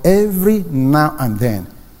 But every now and then,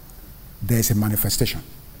 there's a manifestation.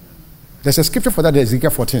 There's a scripture for that, Ezekiel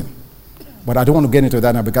 14. But I don't want to get into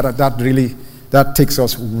that now, because that takes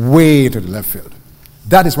us way to the left field.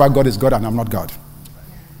 That is why God is God and I'm not God.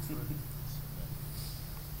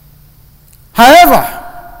 However,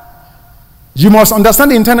 you must understand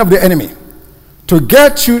the intent of the enemy to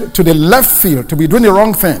get you to the left field, to be doing the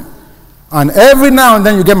wrong thing. And every now and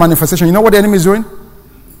then you get manifestation. You know what the enemy is doing?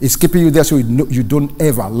 He's keeping you there so you don't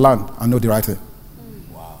ever learn and know the right thing.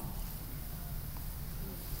 Wow.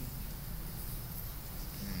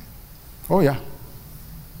 Oh yeah.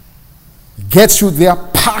 Gets you there,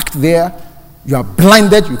 parked there. You are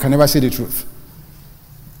blinded. You can never see the truth.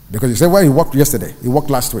 Because you say, well, he walked yesterday. He walked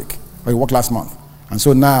last week. Or he walked last month. And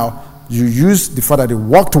so now you use the fact that he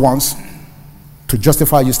walked once to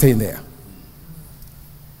justify you staying there.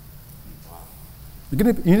 You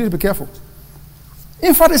need to be careful.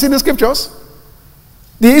 In fact, it's in the scriptures.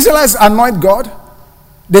 The Israelites anoint God.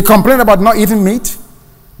 They complained about not eating meat.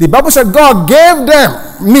 The Bible said God gave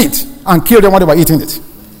them meat and killed them while they were eating it.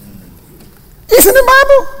 It's in the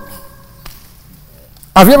Bible.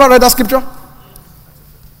 Have you ever read that scripture?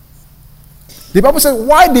 The Bible said,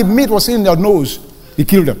 why the meat was in their nose, he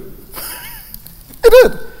killed them. He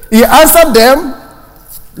did. He answered them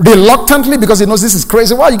reluctantly because he knows this is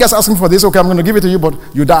crazy. Why are you guys asking for this? Okay, I'm going to give it to you, but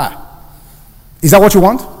you die. Is that what you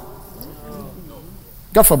want?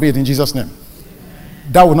 God forbid, in Jesus' name.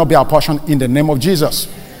 That will not be our portion in the name of Jesus.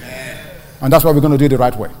 And that's why we're going to do it the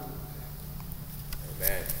right way.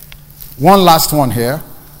 One last one here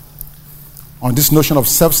on this notion of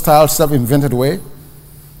self-styled, self-invented way.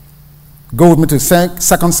 Go with me to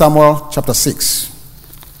 2 Samuel chapter 6.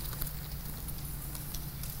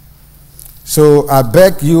 So I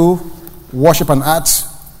beg you, worship and acts,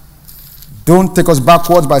 don't take us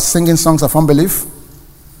backwards by singing songs of unbelief.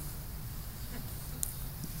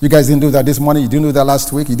 You guys didn't do that this morning. You didn't do that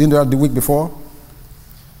last week. You didn't do that the week before.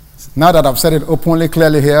 Now that I've said it openly,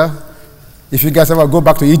 clearly here, if you guys ever go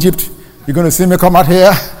back to Egypt, you're going to see me come out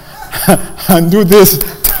here and do this.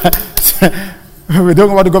 We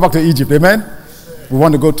don't want to go back to Egypt, amen? We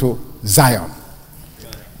want to go to Zion.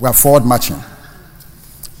 We are forward marching.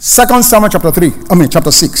 2 Samuel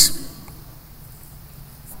chapter 6.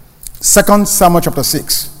 2 Samuel chapter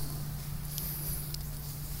 6.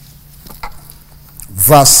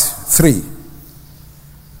 Verse 3.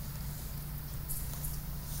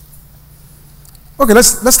 Okay,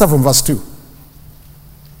 let's start from verse 2.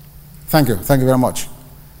 Thank you very much.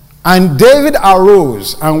 And David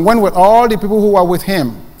arose and went with all the people who were with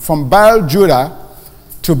him from Baal Judah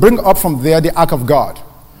to bring up from there the ark of God,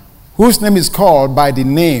 whose name is called by the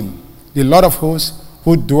name, the Lord of hosts,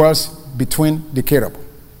 who dwells between the cherub.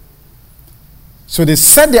 So they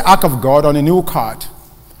set the ark of God on a new cart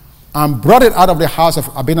and brought it out of the house of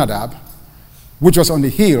Abinadab, which was on the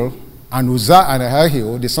hill, and Uzzah and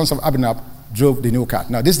Ahio, the sons of Abinadab, drove the new cart.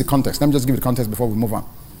 Now this is the context. Let me just give you the context before we move on.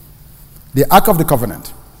 The Ark of the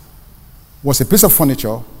Covenant was a piece of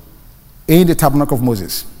furniture in the tabernacle of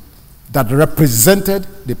Moses that represented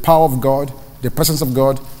the power of God, the presence of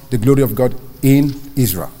God, the glory of God in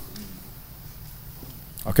Israel.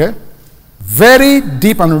 Okay? Very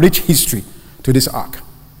deep and rich history to this ark.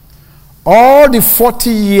 All the 40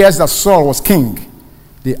 years that Saul was king,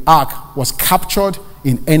 the ark was captured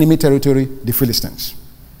in enemy territory, the Philistines.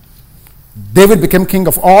 David became king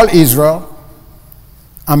of all Israel,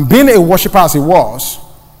 and being a worshiper as he was,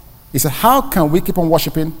 he said, how can we keep on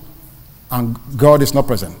worshiping and God is not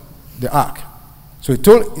present? The ark. So he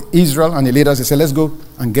told Israel and the leaders, he said, let's go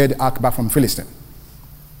and get the ark back from Philistine.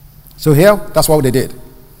 So here, that's what they did.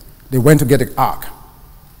 They went to get the ark.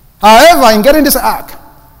 However, in getting this ark,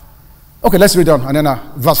 okay, let's read on, and then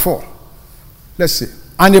verse 4. Let's see.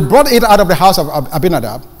 And they brought it out of the house of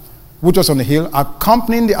Abinadab, which was on the hill,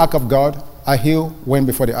 accompanying the ark of God. A hill went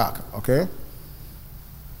before the ark. Okay?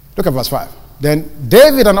 Look at verse 5. Then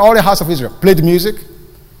David and all the house of Israel played music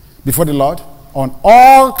before the Lord on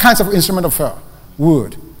all kinds of instruments of fire,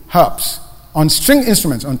 wood, harps, on string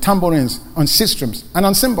instruments, on tambourines, on sistrums, and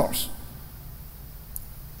on cymbals.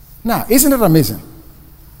 Now, isn't it amazing?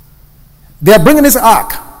 They are bringing this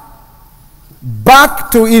ark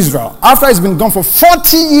back to Israel after it's been gone for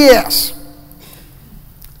 40 years.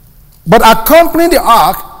 But accompanying the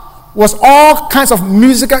ark was all kinds of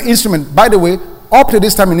musical instruments. By the way, up to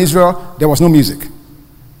this time in Israel, there was no music.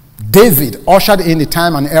 David ushered in the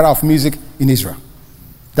time and era of music in Israel.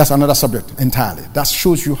 That's another subject entirely. That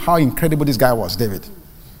shows you how incredible this guy was, David.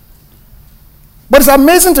 But it's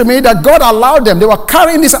amazing to me that God allowed them. They were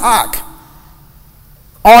carrying this ark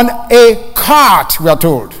on a cart, we are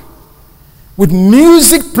told, with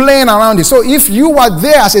music playing around it. So if you were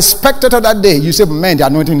there as a spectator that day, you say, man, the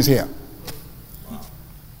anointing is here.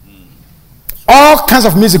 All kinds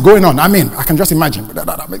of music going on. I mean, I can just imagine.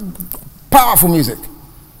 Powerful music.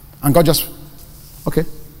 And God just, okay.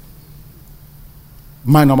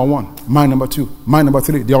 Mind number 1, mind number 2, mind number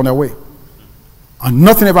 3, they're on their way. And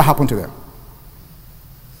nothing ever happened to them.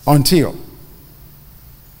 Until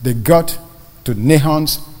they got to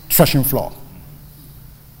Nahon's threshing floor.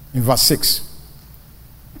 In verse 6.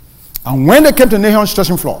 And when they came to Nahon's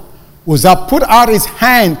threshing floor, Uzzah put out his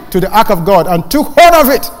hand to the ark of God and took hold of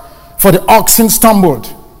it, for the oxen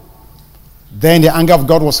stumbled. Then the anger of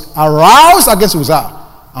God was aroused against Uzzah,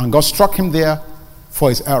 and God struck him there for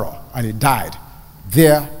his error, and he died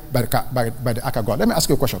there by the ark of God. Let me ask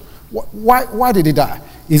you a question. Why did he die?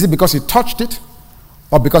 Is it because he touched it,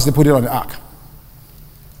 or because they put it on the ark?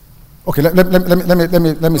 Okay, let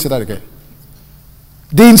me say that again.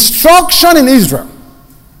 The instruction in Israel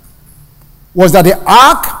was that the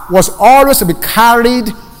ark was always to be carried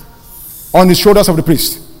on the shoulders of the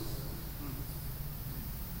priest.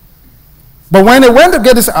 But when they went to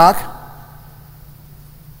get this ark,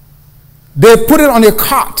 they put it on a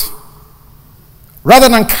cart rather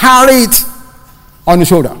than carry it on the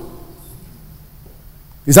shoulder.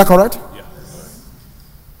 Is that correct? Yeah.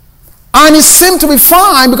 And it seemed to be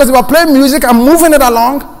fine because they were playing music and moving it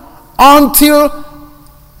along until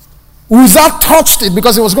Uzzah touched it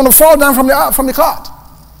because it was going to fall down from the cart.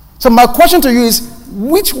 So my question to you is,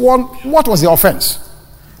 what was the offense?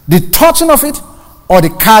 The touching of it or the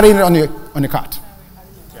carrying it on the cart?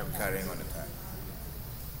 Carrying on the cart.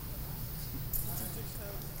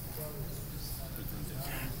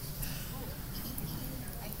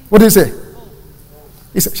 What did he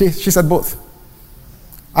say? She said both.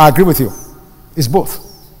 I agree with you. It's both.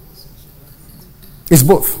 It's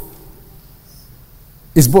both.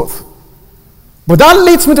 It's both. But that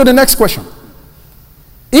leads me to the next question.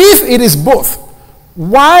 If it is both,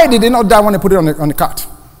 why did they not die when they put it on the cart?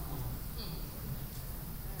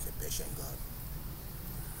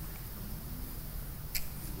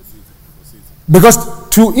 Because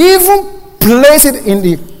to even place it in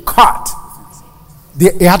the cart,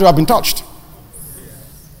 it had to have been touched.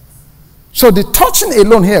 So the touching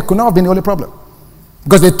alone here could not have been the only problem.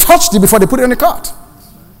 Because they touched it before they put it in the cart.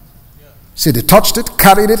 See, they touched it,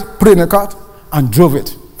 carried it, put it in the cart, and drove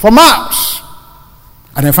it for miles.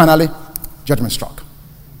 And then finally, judgment struck.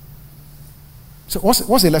 So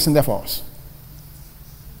what's the lesson there for us?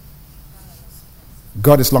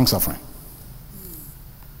 God is long-suffering.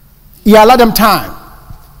 He allowed them time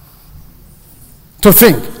to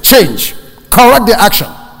think, change, correct their action.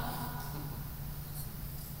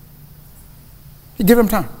 He gave them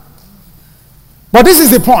time. But this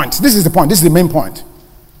is the point. This is the main point.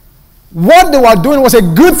 What they were doing was a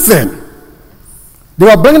good thing. They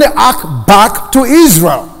were bringing the ark back to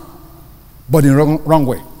Israel, but in the wrong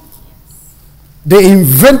way. They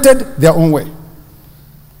invented their own way.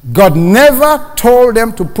 God never told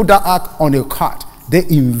them to put that ark on a cart. They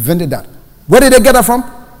invented that. Where did they get that from?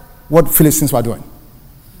 What Philistines were doing.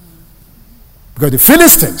 Because the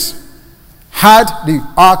Philistines had the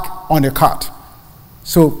ark on a cart.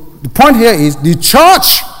 So the point here is the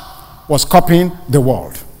church was copying the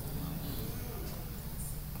world.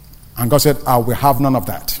 And God said, I will have none of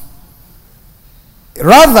that.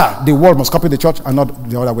 Rather, the world must copy the church and not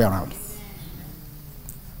the other way around.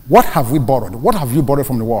 What have we borrowed? What have you borrowed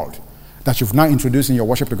from the world that you've now introduced in your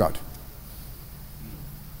worship to God?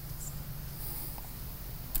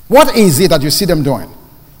 What is it that you see them doing?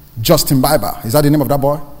 Justin Bieber. Is that the name of that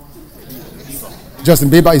boy? Justin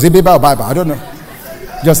Bieber. Is it Bieber or Bieber? I don't know.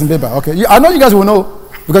 Justin Bieber. Okay. I know you guys will know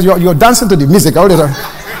because you're dancing to the music all the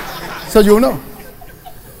time. So you'll know.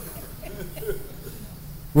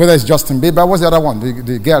 Whether it's Justin Bieber, what's the other one?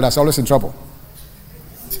 The girl that's always in trouble.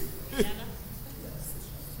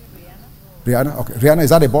 Rihanna? Okay. Rihanna, is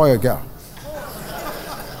that a boy or a girl?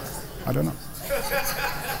 I don't know.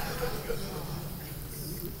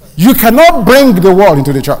 You cannot bring the world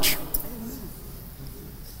into the church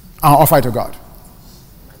and offer it to God.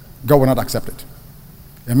 God will not accept it.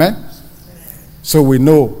 Amen? So we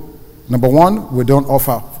know, number one, we don't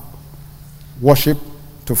offer worship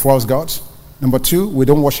to false gods. Number two, we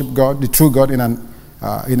don't worship God, the true God, in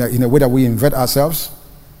a way that we invent ourselves.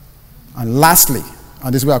 And lastly,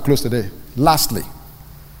 and this is where I close today, lastly,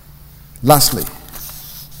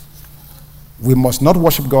 we must not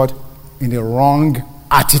worship God in the wrong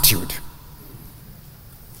attitude.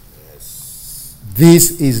 Yes.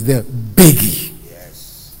 This is the biggie.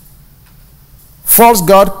 Yes. False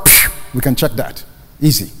God, we can check that.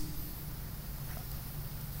 Easy.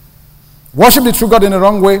 Worship the true God in the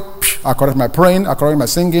wrong way, I correct my praying, I correct my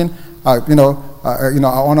singing, I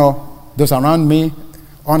honor those around me,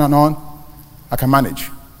 on and on. I can manage.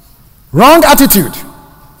 Wrong attitude,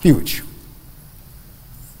 huge.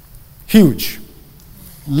 Huge.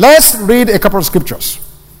 Let's read a couple of scriptures.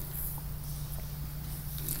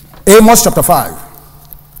 Amos chapter 5.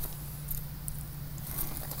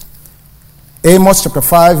 Amos chapter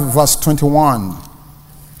 5 verse 21.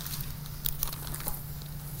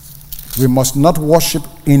 We must not worship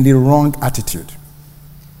in the wrong attitude.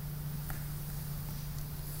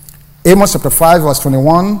 Amos chapter 5 verse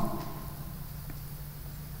 21.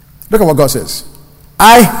 Look at what God says.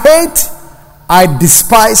 I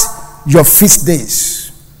despise your feast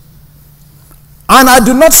days, and I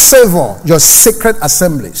do not savor your sacred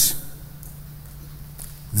assemblies.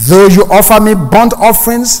 Though you offer me burnt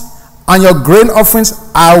offerings and your grain offerings,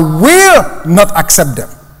 I will not accept them.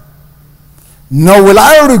 Nor will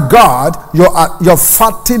I regard your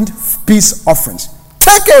fattened peace offerings.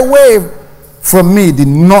 Take away from me the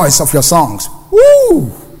noise of your songs.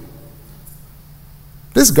 Woo!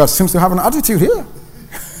 This God seems to have an attitude here.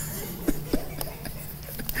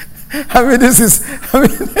 This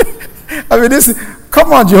is,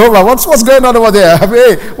 come on, Jehovah, what's going on over there?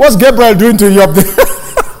 What's Gabriel doing to you up there?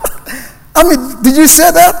 Did you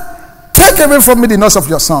say that? Take away from me the noise of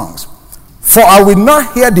your songs, for I will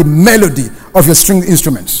not hear the melody of your stringed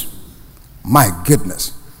instruments. My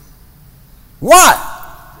goodness. Why?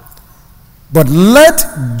 But let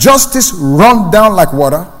justice run down like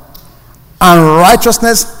water, and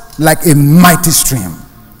righteousness like a mighty stream.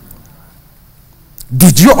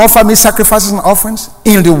 Did you offer me sacrifices and offerings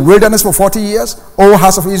in the wilderness for 40 years, O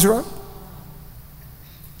house of Israel?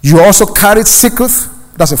 You also carried Sikkuth,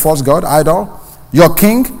 that's a false god, idol, your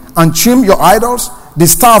king, and Chim, your idols, the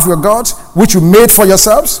star of your gods, which you made for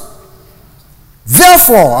yourselves.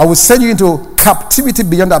 Therefore, I will send you into captivity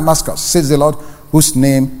beyond Damascus, says the Lord, whose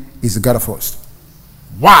name is the God of hosts.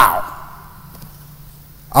 Wow!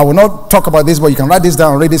 I will not talk about this, but you can write this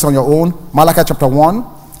down and read this on your own. Malachi chapter 1,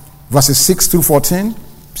 verses 6 through 14.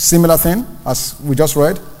 Similar thing as we just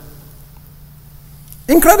read.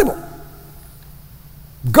 Incredible.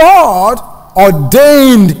 God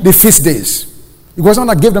ordained the feast days. It was not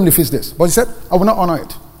that gave them the feast days, but he said, I will not honor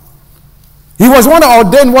it. He was the one that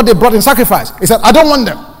ordained what they brought in sacrifice. He said, I don't want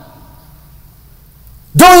them.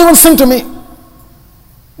 Don't even sing to me.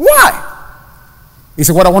 Why? He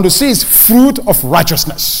said, what I want to see is fruit of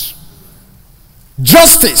righteousness.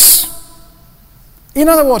 Justice. In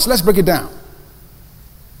other words, let's break it down.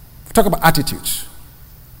 Talk about attitudes.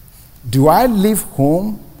 Do I leave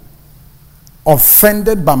home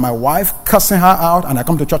offended by my wife, cussing her out, and I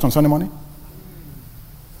come to church on Sunday morning?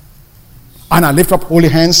 And I lift up holy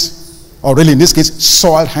hands, or really in this case,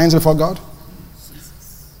 soiled hands before God?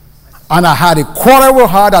 And I had a quarrel with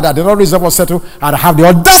her that I did not resolve or settle, and I have the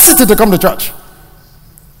audacity to come to church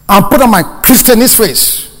and put on my Christianese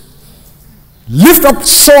face, lift up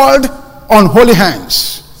soiled, unholy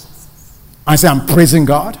hands, and say, I'm praising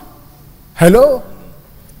God. Hello?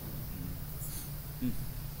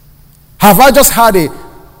 Have I just had a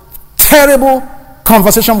terrible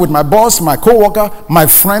conversation with my boss, my co-worker, my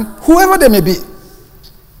friend, whoever they may be,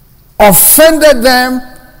 offended them,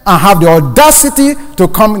 and have the audacity to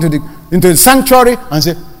come into the sanctuary and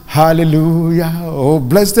say, hallelujah, oh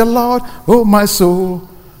bless the Lord, oh my soul,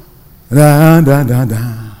 da da da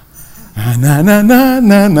da, na na na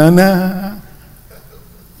na na na.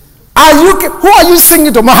 Who are you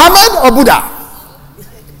singing to, Muhammad or Buddha?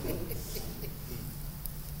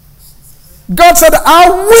 God said, I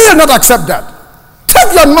will not accept that.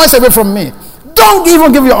 Take your noise away from me. Don't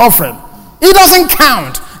even give your offering. It doesn't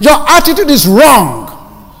count. Your attitude is wrong.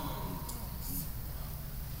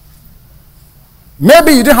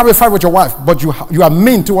 Maybe you didn't have a fight with your wife, but you are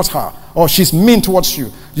mean towards her, or she's mean towards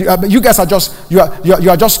you. You guys are just you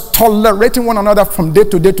are just tolerating one another from day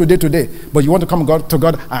to day to day to day. But you want to come to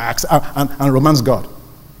God and romance God.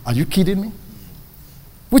 Are you kidding me?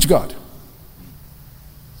 Which God?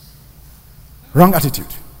 Wrong attitude.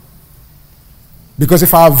 Because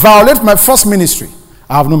if I violate my first ministry,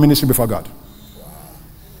 I have no ministry before God.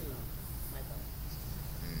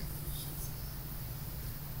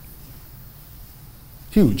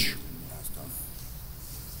 Huge.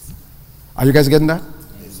 Are you guys getting that?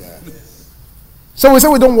 So we say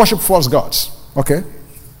we don't worship false gods. Okay?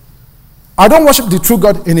 I don't worship the true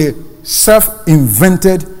God in a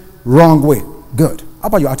self-invented wrong way. Good. How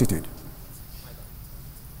about your attitude?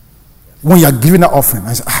 When you are giving that offering,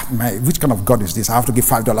 I say, which kind of God is this? I have to give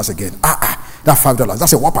 $5 again. That $5,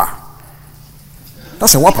 that's a whopper.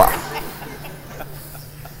 That's a whopper.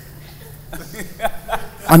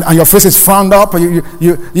 And your face is frowned up.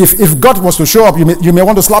 If God was to show up, you may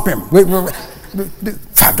want to slap him. Wait,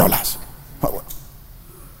 $5.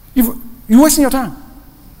 You're wasting your time.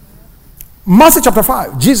 Matthew chapter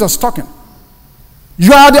 5, Jesus talking.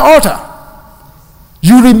 You are at the altar.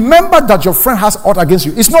 You remember that your friend has ought against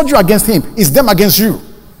you. It's not you against him. It's them against you.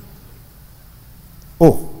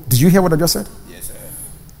 Oh, did you hear what I just said? Yes, sir.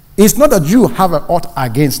 It's not that you have an ought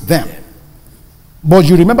against them. Yeah. But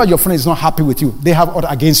you remember your friend is not happy with you. They have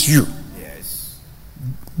ought against you. Yes.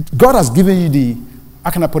 God has given you the, how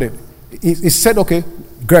can I put it? He said, okay,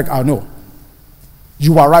 Greg, I know.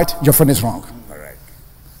 You are right, your friend is wrong. Correct.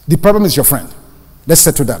 The problem is your friend. Let's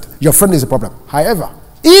settle that. Your friend is the problem. However,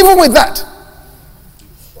 even with that,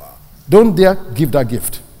 don't dare give that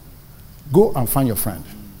gift. Go and find your friend.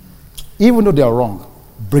 Even though they are wrong,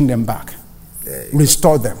 bring them back.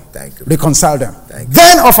 Restore them. Thank you. Reconcile them. Thank you.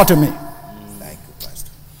 Then offer to me. Thank you,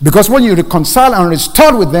 Pastor. Because when you reconcile and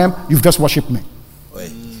restore with them, you've just worshipped me.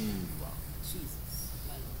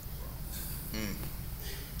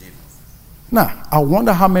 Now, I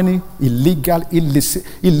wonder how many illegal,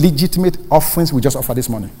 illegitimate offerings we just offered this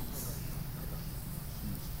morning.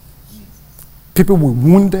 People were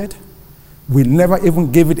wounded. We never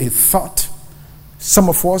even gave it a thought. Some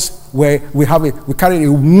of us, we carry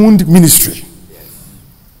a wound ministry.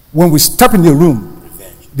 When we step in the room,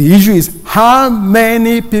 the issue is how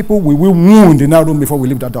many people will we wound in that room before we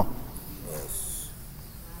leave that door?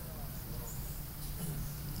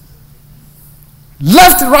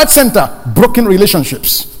 Left, right, center, broken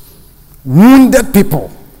relationships, wounded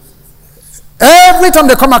people. Every time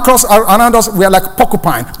they come across around us, we are like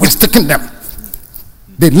porcupine. We're sticking them.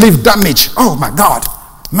 They leave damage. Oh my God,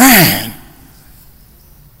 man.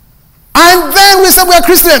 And then we say we are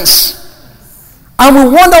Christians. And we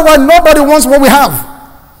wonder why nobody wants what we have.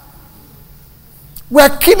 We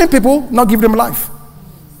are killing people, not giving them life.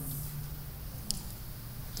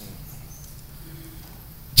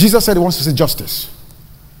 Jesus said he wants to see justice.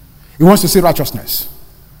 He wants to see righteousness.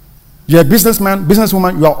 You're a businessman,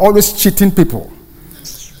 businesswoman, you are always cheating people.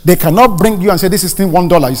 They cannot bring you and say, this is thing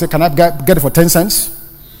 $1. You say, can I get it for 10 cents?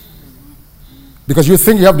 Because you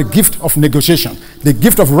think you have the gift of negotiation, the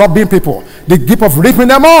gift of robbing people, the gift of ripping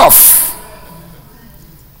them off.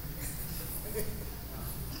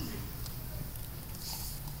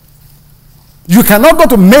 You cannot go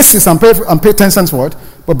to Macy's and pay 10 cents for it,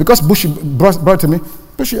 but because Bushy brought it to me,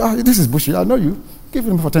 Bushy, this is Bushy, I know you, give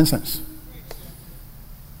him for 10 cents.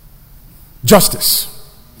 Justice.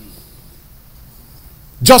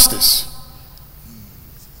 Justice.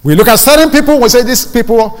 We look at certain people, we say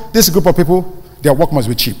this group of people, their work must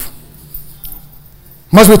be cheap.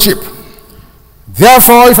 Must be cheap.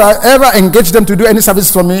 Therefore, if I ever engage them to do any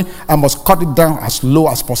service for me, I must cut it down as low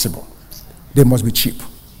as possible. They must be cheap.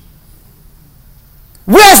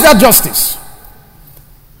 Where is that justice?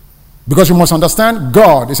 Because you must understand,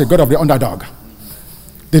 God is a God of the underdog,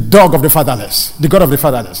 the dog of the fatherless, the God of the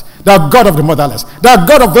fatherless, the God of the motherless, the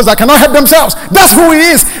God of those that cannot help themselves. That's who he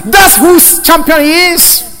is. That's whose champion he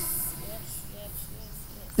is.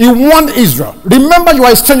 He won Israel. Remember, you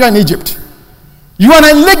are a stranger in Egypt. You are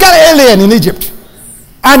an illegal alien in Egypt.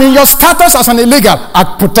 And in your status as an illegal,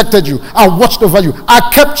 I protected you. I watched over you. I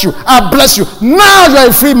kept you. I blessed you. Now you are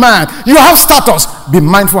a free man. You have status. Be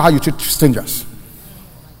mindful how you treat strangers.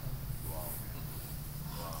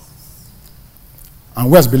 And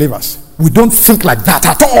we as believers, we don't think like that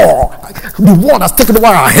at all. The world has taken over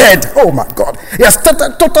our head. Oh my God. It has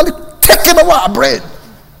totally taken over our brain.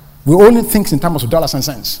 We only think in terms of dollars and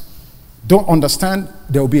cents. Don't understand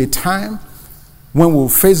there will be a time when we will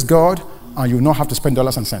face God and you will not have to spend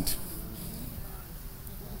dollars and cents.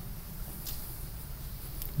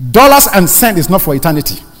 Dollars and cents is not for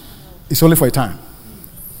eternity. It's only for a time.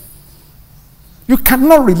 You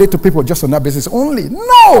cannot relate to people just on that basis only.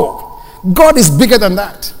 No! God is bigger than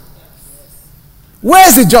that. Where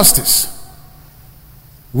is the justice?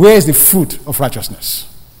 Where is the fruit of righteousness?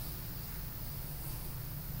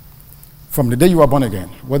 From the day you were born again,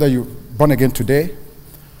 whether you're born again today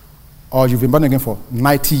or you've been born again for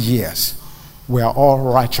 90 years, we are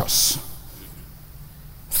all righteous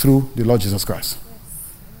through the Lord Jesus Christ.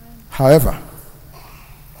 However,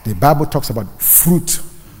 the Bible talks about fruit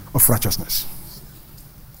of righteousness.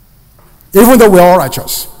 Even though we are all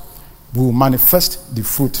righteous, we will manifest the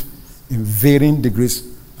fruit in varying degrees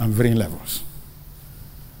and varying levels.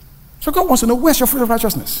 So God wants to know, where's your fruit of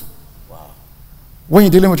righteousness? When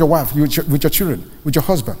you're dealing with your wife, with your children, with your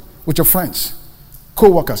husband, with your friends,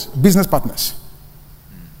 co-workers, business partners.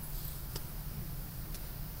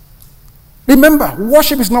 Remember,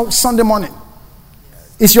 worship is not Sunday morning.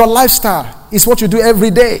 It's your lifestyle. It's what you do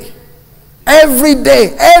every day. Every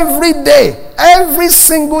day, every day, every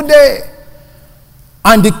single day.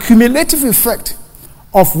 And the cumulative effect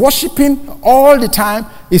of worshiping all the time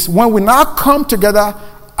is when we now come together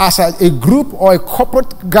as a group or a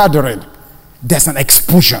corporate gathering, there's an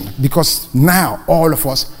explosion because now all of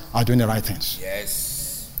us are doing the right things.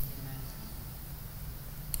 Yes.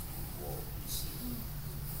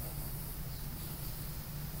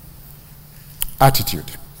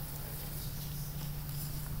 Attitude.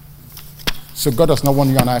 So God does not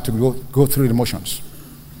want you and I to go through the motions.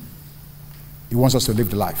 He wants us to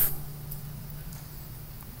live the life.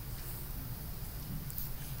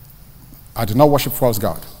 I do not worship false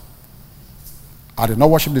God. I do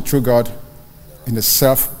not worship the true God in a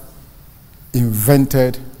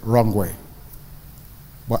self-invented wrong way.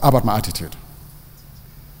 But how about my attitude?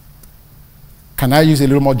 Can I use a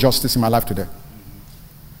little more justice in my life today?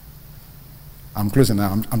 I'm closing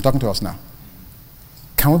now. I'm talking to us now.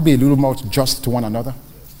 Can we be a little more just to one another?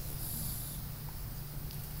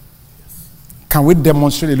 Can we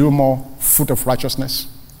demonstrate a little more fruit of righteousness?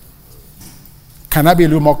 Can I be a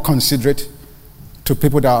little more considerate to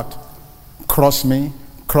people that cross me,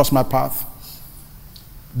 cross my path?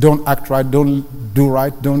 Don't act right, don't do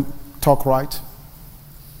right, don't talk right.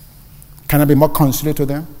 Can I be more considerate to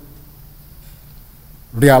them?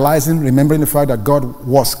 Remembering the fact that God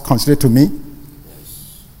was considerate to me.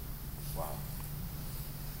 Yes. Wow.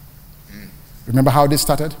 Remember how this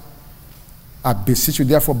started? I beseech you,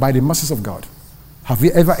 therefore, by the mercies of God. Have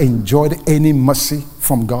you ever enjoyed any mercy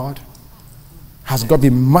from God? Has God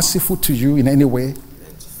been merciful to you in any way?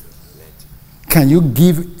 Can you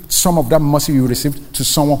give some of that mercy you received to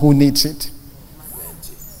someone who needs it?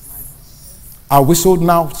 Are we so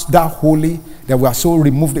now that holy that we are so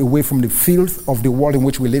removed away from the filth of the world in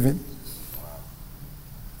which we live in?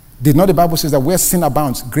 Did not the Bible say that where sin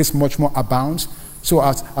abounds, grace much more abounds? So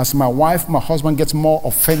as my wife, my husband gets more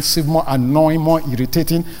offensive, more annoying, more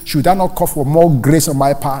irritating, should I not call for more grace on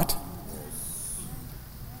my part?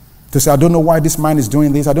 To say, I don't know why this man is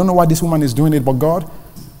doing this, I don't know why this woman is doing it, but God,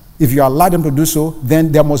 if you allow them to do so,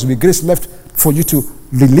 then there must be grace left for you to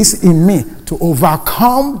release in me to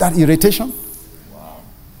overcome that irritation. Wow.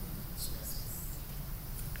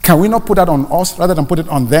 Can we not put that on us rather than put it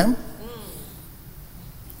on them?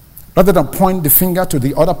 Rather than point the finger to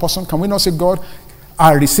the other person, can we not say, God,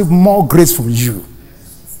 I receive more grace from you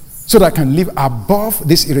so that I can live above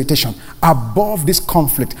this irritation, above this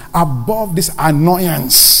conflict, above this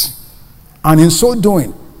annoyance, and in so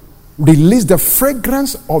doing, release the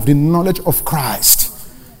fragrance of the knowledge of Christ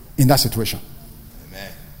in that situation.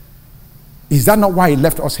 Amen. Is that not why he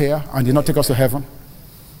left us here and did not take us to heaven?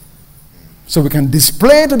 So we can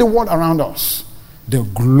display to the world around us the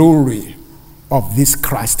glory of this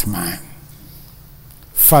Christ man.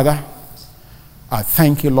 Father, I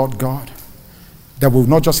thank you, Lord God, that we will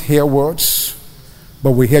not just hear words,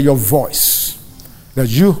 but we hear your voice. That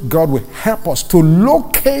you, God, will help us to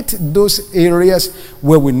locate those areas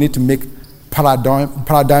where we need to make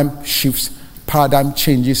paradigm shifts, paradigm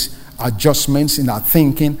changes, adjustments in our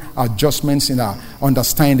thinking, adjustments in our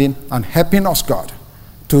understanding, and helping us, God,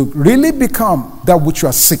 to really become that which you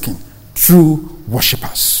are seeking, true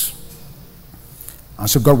worshipers. And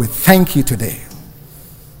so, God, we thank you today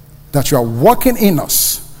that you are working in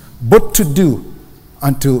us both to will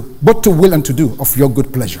and to do of your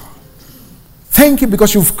good pleasure. Thank you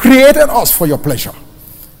because you've created us for your pleasure.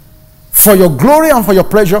 For your glory and for your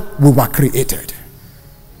pleasure, we were created.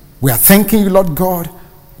 We are thanking you, Lord God,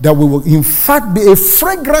 that we will in fact be a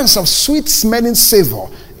fragrance of sweet smelling savor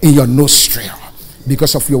in your nostril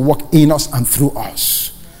because of your work in us and through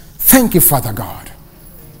us. Thank you, Father God.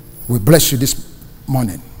 We bless you this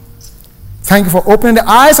morning. Thank you for opening the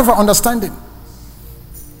eyes of our understanding,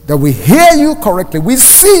 that we hear you correctly, we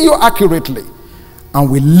see you accurately, and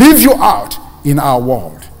we live you out in our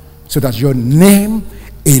world so that your name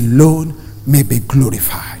alone may be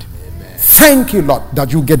glorified. Amen. Thank you, Lord,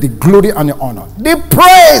 that you get the glory and the honor, the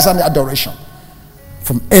praise and the adoration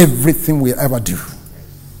from everything we ever do.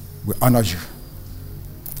 We honor you.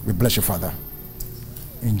 We bless you, Father.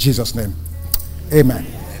 In Jesus' name, amen.